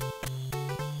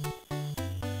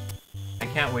 I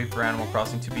can't wait for Animal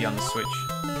Crossing to be on the Switch.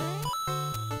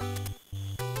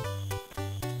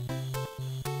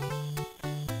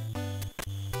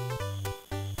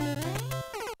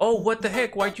 Oh, what the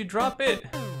heck? Why'd you drop it?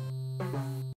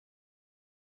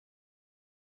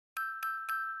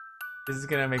 This is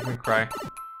gonna make me cry.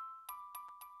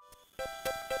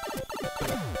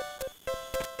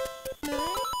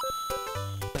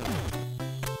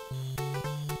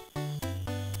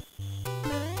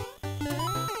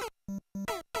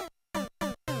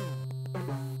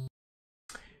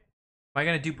 Am I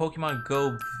gonna do Pokemon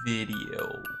Go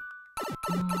video?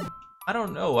 I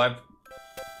don't know. I've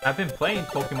been playing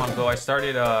Pokemon Go. I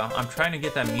started. I'm trying to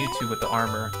get that Mewtwo with the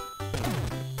armor.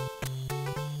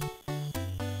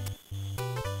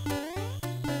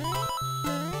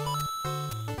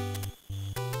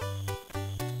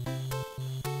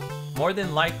 More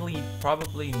than likely,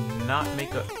 probably not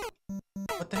make a.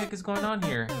 What the heck is going on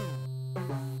here?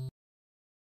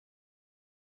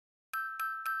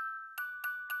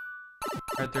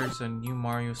 Alright, there's a new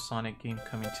Mario Sonic game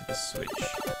coming to the Switch.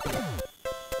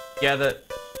 Yeah,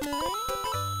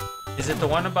 is it the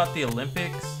one about the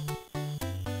Olympics?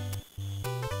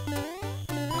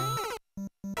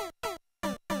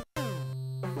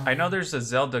 I know there's a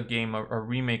Zelda game, a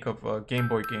remake of a Game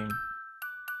Boy game.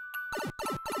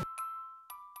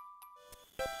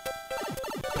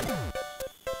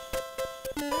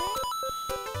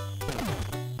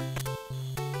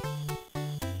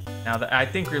 Now that I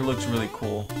think it looks really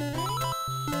cool.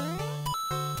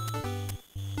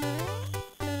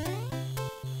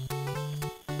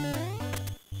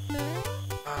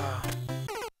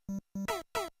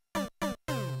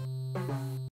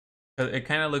 It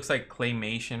kind of looks like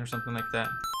claymation or something like that.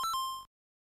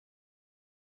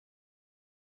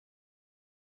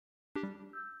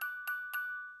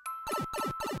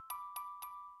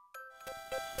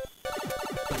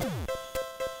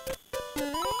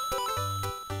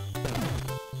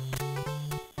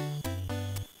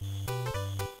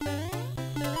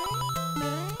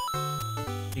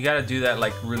 You gotta do that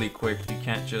like really quick. You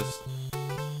can't just...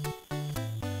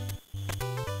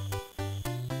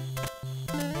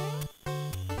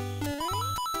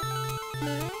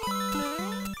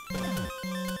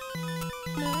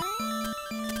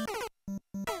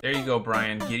 There you go,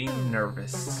 Brian. Getting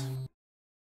nervous.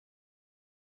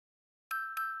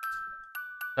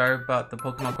 Sorry about the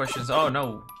Pokemon questions. Oh,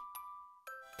 no.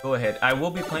 Go ahead. I will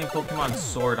be playing Pokemon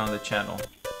Sword on the channel.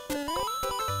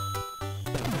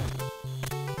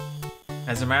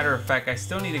 As a matter of fact, I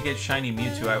still need to get Shiny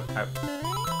Mewtwo. I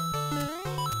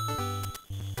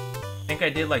think I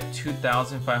did like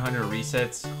 2,500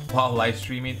 resets while live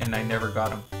streaming, and I never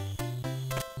got him.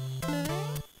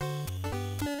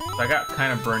 So I got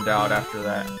kind of burned out after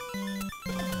that.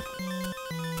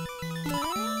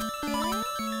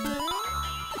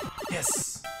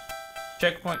 Yes!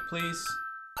 Checkpoint, please.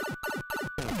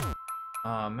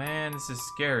 Aw, man, this is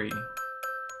scary.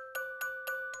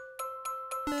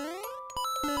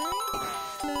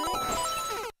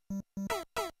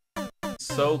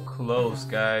 So close,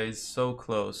 guys. So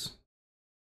close.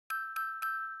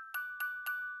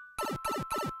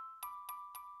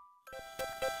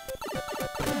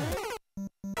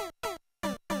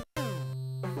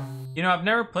 You know, I've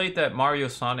never played that Mario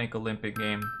Sonic Olympic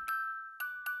game.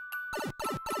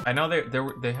 I know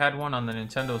they had one on the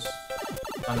Nintendo's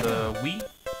on the Wii.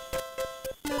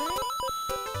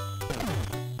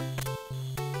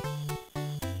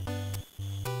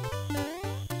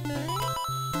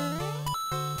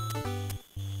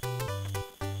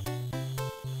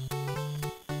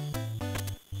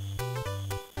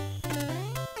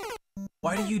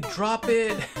 Why do you drop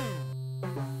it?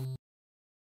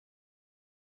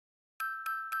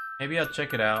 Maybe I'll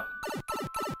check it out.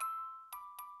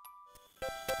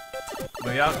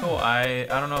 Moyako, I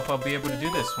don't know if I'll be able to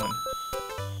do this one.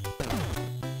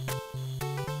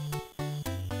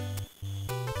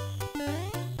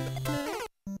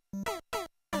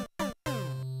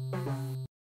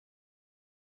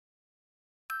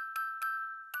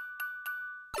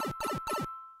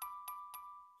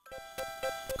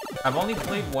 I've only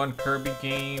played one Kirby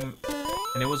game,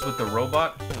 and it was with the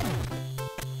robot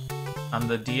on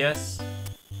the DS.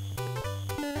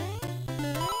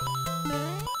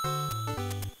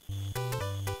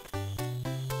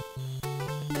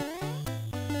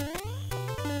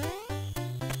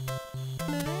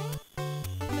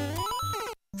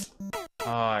 Oh,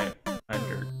 I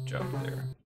under-jumped there.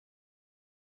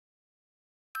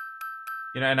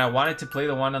 You know, and I wanted to play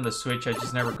the one on the Switch, I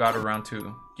just never got around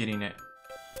to getting it.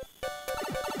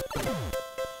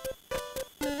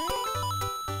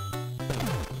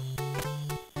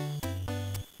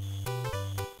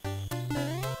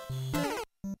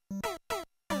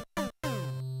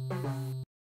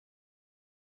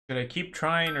 Should I keep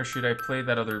trying, or should I play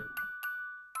that other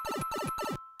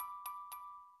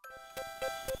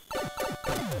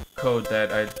code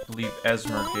that I believe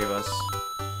Esmer gave us?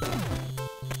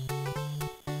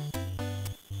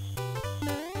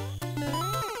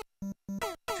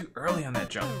 Too early on that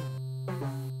jump.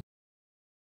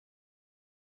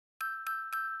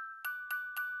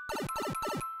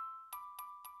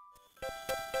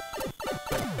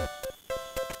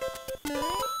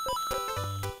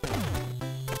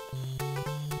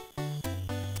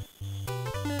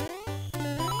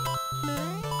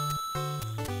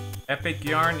 Epic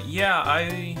Yarn, yeah,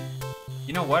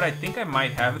 you know what, I think I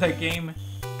might have that game,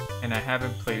 and I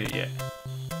haven't played it yet.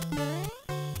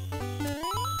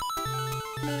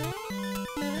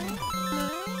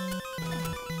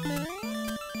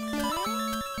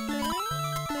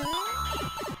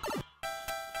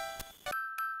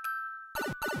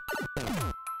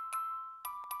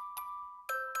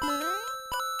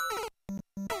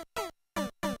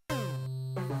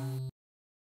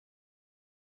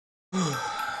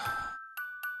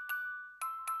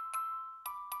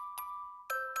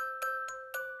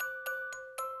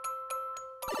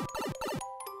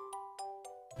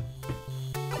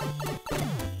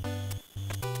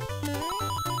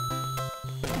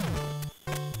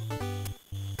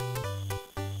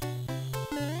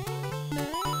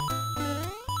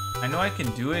 I know I can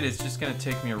do it, it's just gonna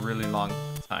take me a really long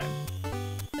time.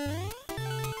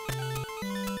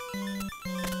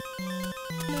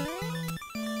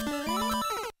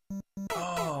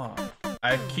 Oh,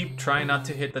 I keep trying not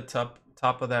to hit the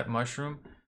top of that mushroom.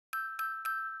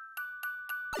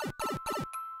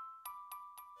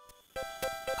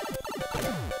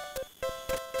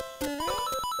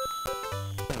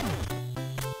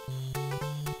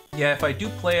 Yeah, if I do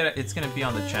play it, it's gonna be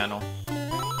on the channel.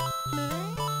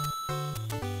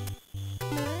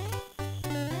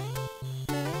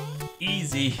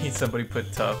 Easy, somebody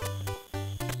put tough.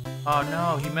 Oh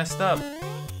no, he messed up.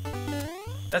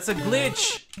 That's a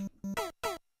glitch!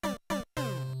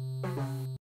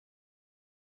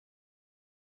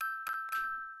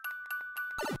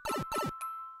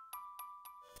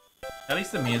 At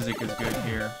least the music is good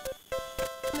here.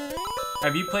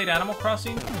 Have you played Animal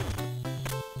Crossing?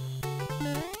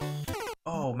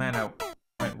 Oh man, I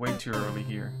went way too early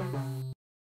here.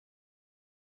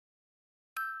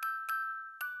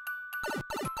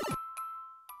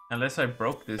 Unless I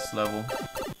broke this level.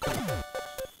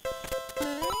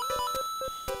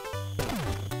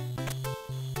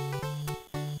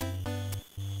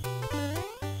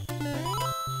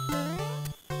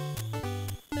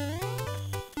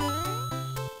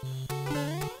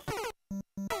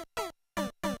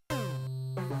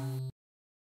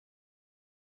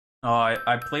 Oh,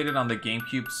 I played it on the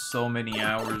GameCube so many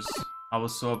hours. I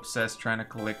was so obsessed trying to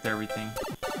collect everything.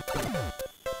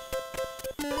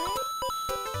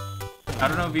 I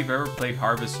don't know if you've ever played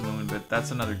Harvest Moon, but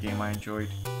that's another game I enjoyed.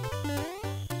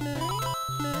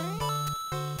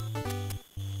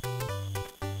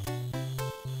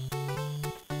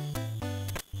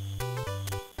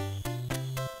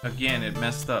 Again, it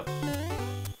messed up.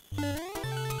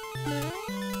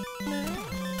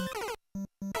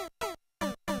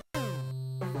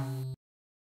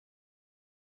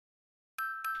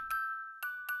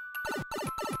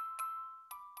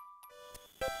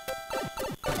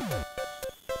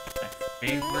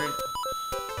 Favorite.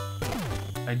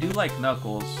 I do like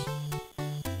Knuckles.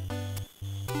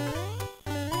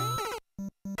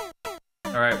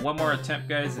 Alright, one more attempt,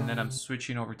 guys, and then I'm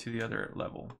switching over to the other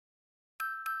level.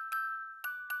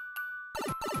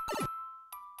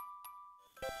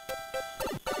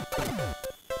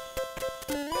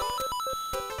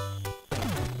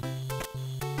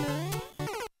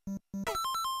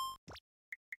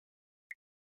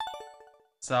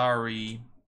 Sorry.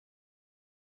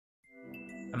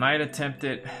 I might attempt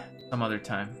it some other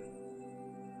time.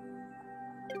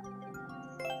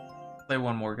 Play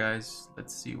one more, guys.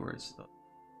 Let's see where it's stuck.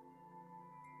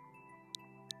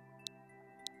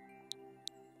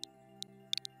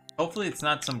 Hopefully it's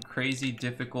not some crazy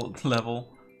difficult level.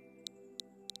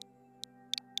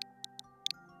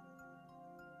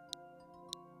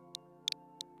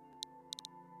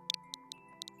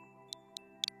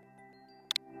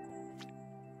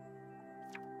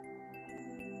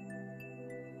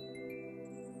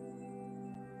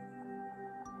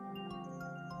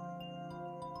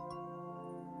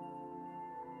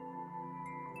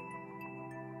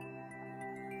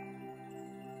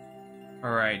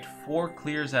 Alright, 4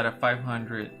 clears out of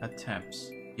 500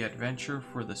 attempts. The adventure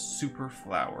for the super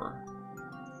flower.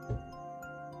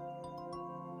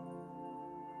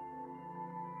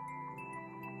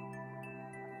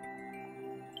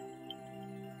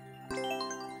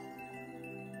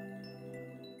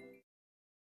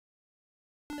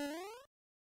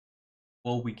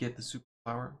 Will we get the super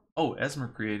flower? Oh,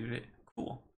 Esmer created it.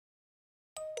 Cool.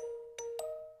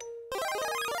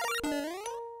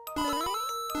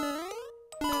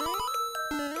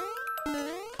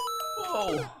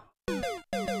 Whoa! A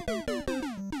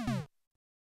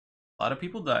lot of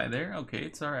people die there. Okay,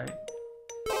 it's alright.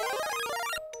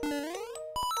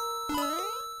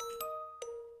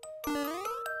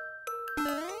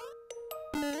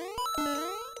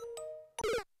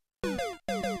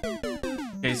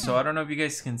 Okay, so I don't know if you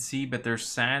guys can see, but there's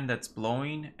sand that's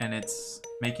blowing and it's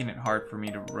making it hard for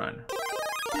me to run.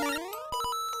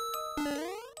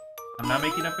 I'm not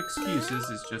making up excuses,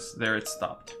 it's just there it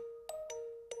stopped.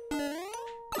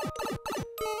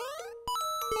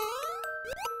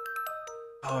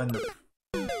 Oh, and the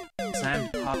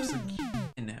sand pops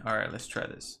again. Alright, let's try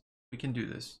this. We can do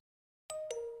this.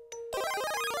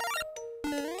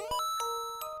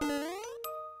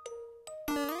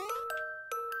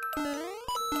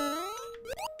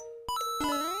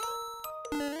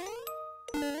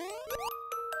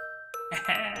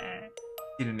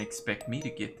 Didn't expect me to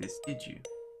get this, did you?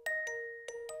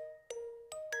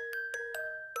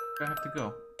 Where do I have to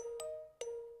go?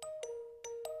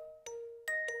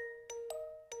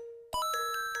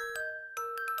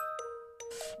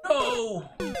 No!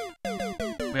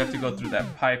 We have to go through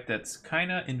that pipe that's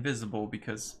kinda invisible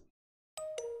because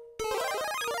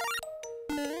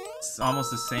it's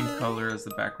almost the same color as the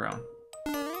background.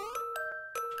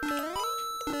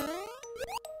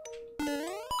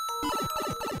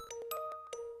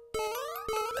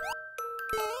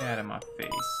 Get out of my face.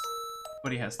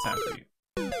 Nobody has time for you.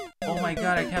 Oh my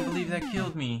god, I can't believe that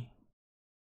killed me.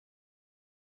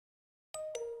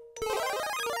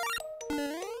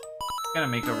 Gotta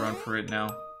make a run for it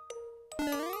now.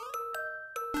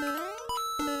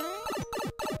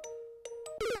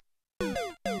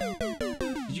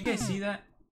 Did you guys see that?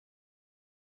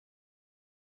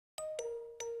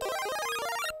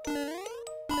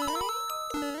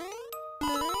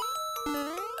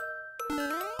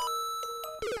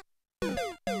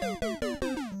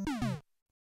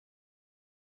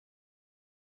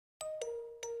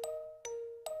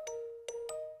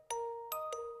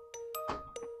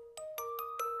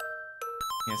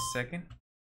 Give me a second.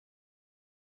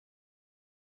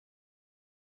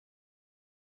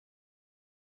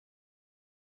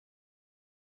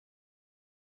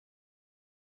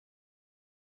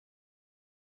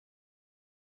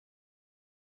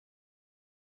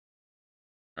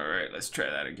 Alright, let's try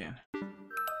that again.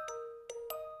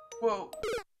 Whoa.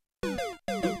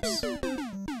 Oops.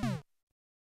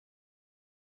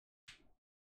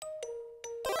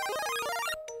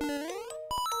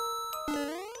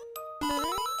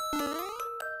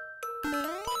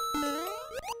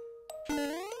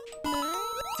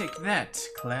 Take that,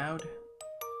 Cloud.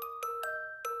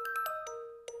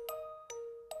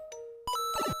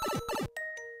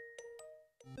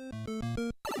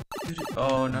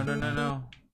 Oh, no, no, no, no.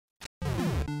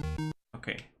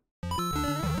 Okay.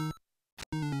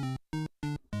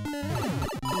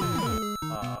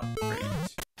 Great.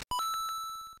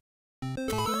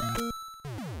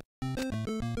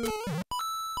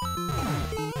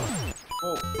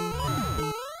 Whoa.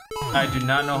 I do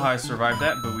not know how I survived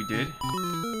that, but we did.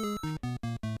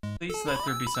 Please let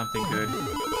there be something good.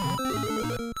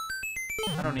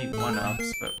 I don't need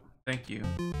 1-ups, but thank you.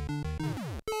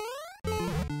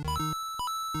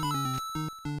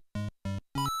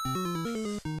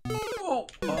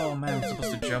 Oh man, I'm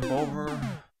supposed to jump over.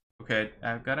 Okay,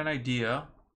 I've got an idea.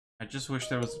 I just wish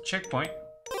there was a checkpoint.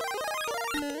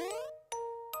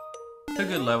 It's a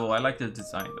good level. I like the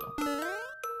design though.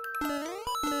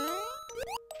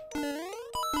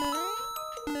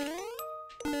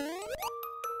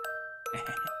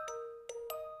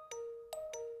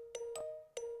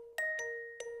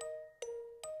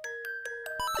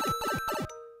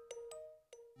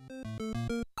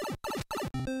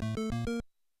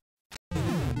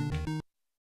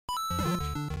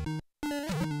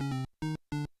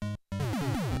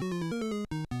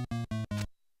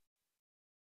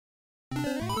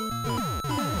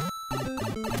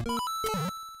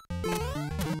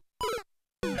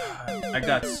 I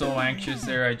got so anxious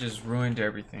there, I just ruined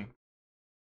everything.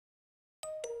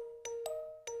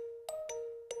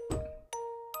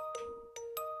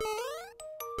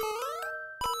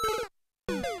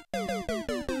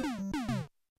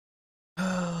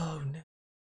 Oh no.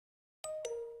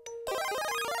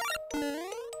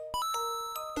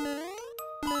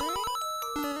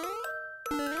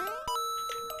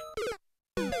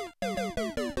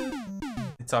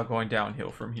 It's all going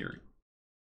downhill from here.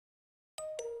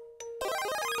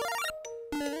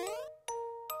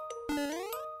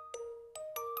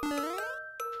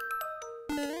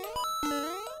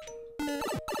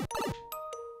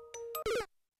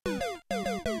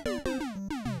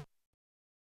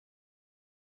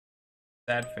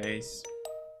 Sad face.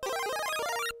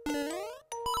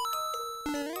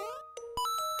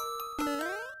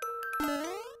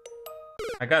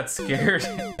 I got scared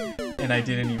and I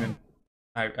didn't even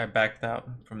I backed out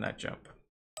from that jump.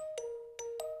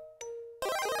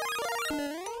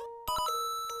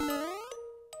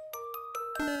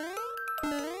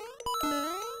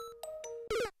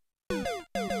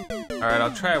 Alright,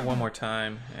 I'll try it one more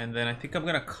time and then I think I'm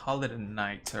gonna call it a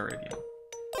night already. I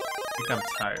think I'm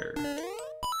tired.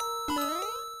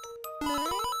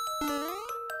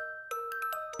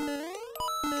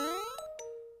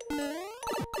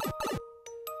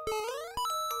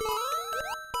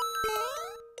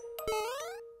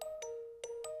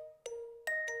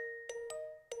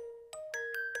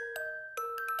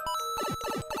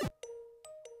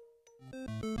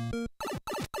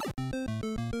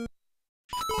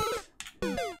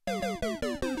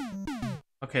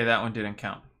 Okay, that one didn't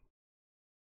count.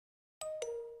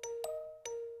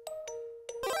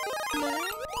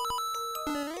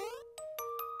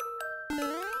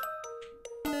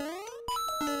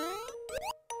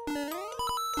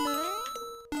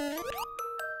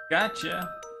 Gotcha.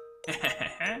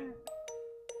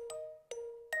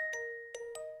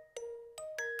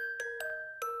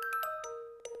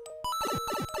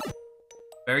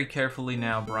 Very carefully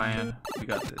now, Brian. We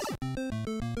got this.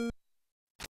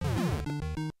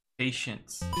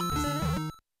 Patience.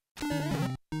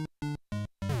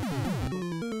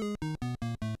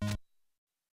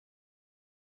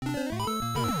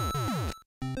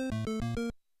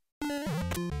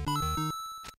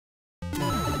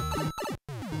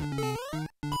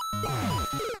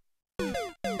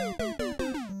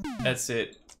 That's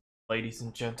it, ladies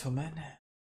and gentlemen.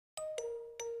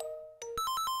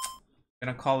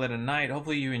 Gonna call it a night.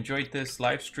 Hopefully you enjoyed this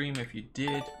live stream. If you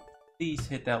did, please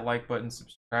hit that like button,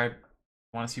 subscribe if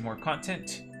you want to see more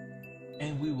content,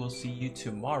 and we will see you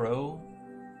tomorrow.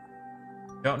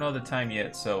 Don't know the time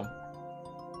yet, so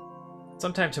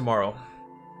sometime tomorrow.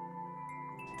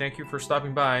 Thank you for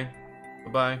stopping by.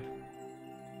 Bye-bye.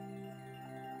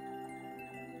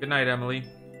 Good night,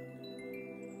 Emily.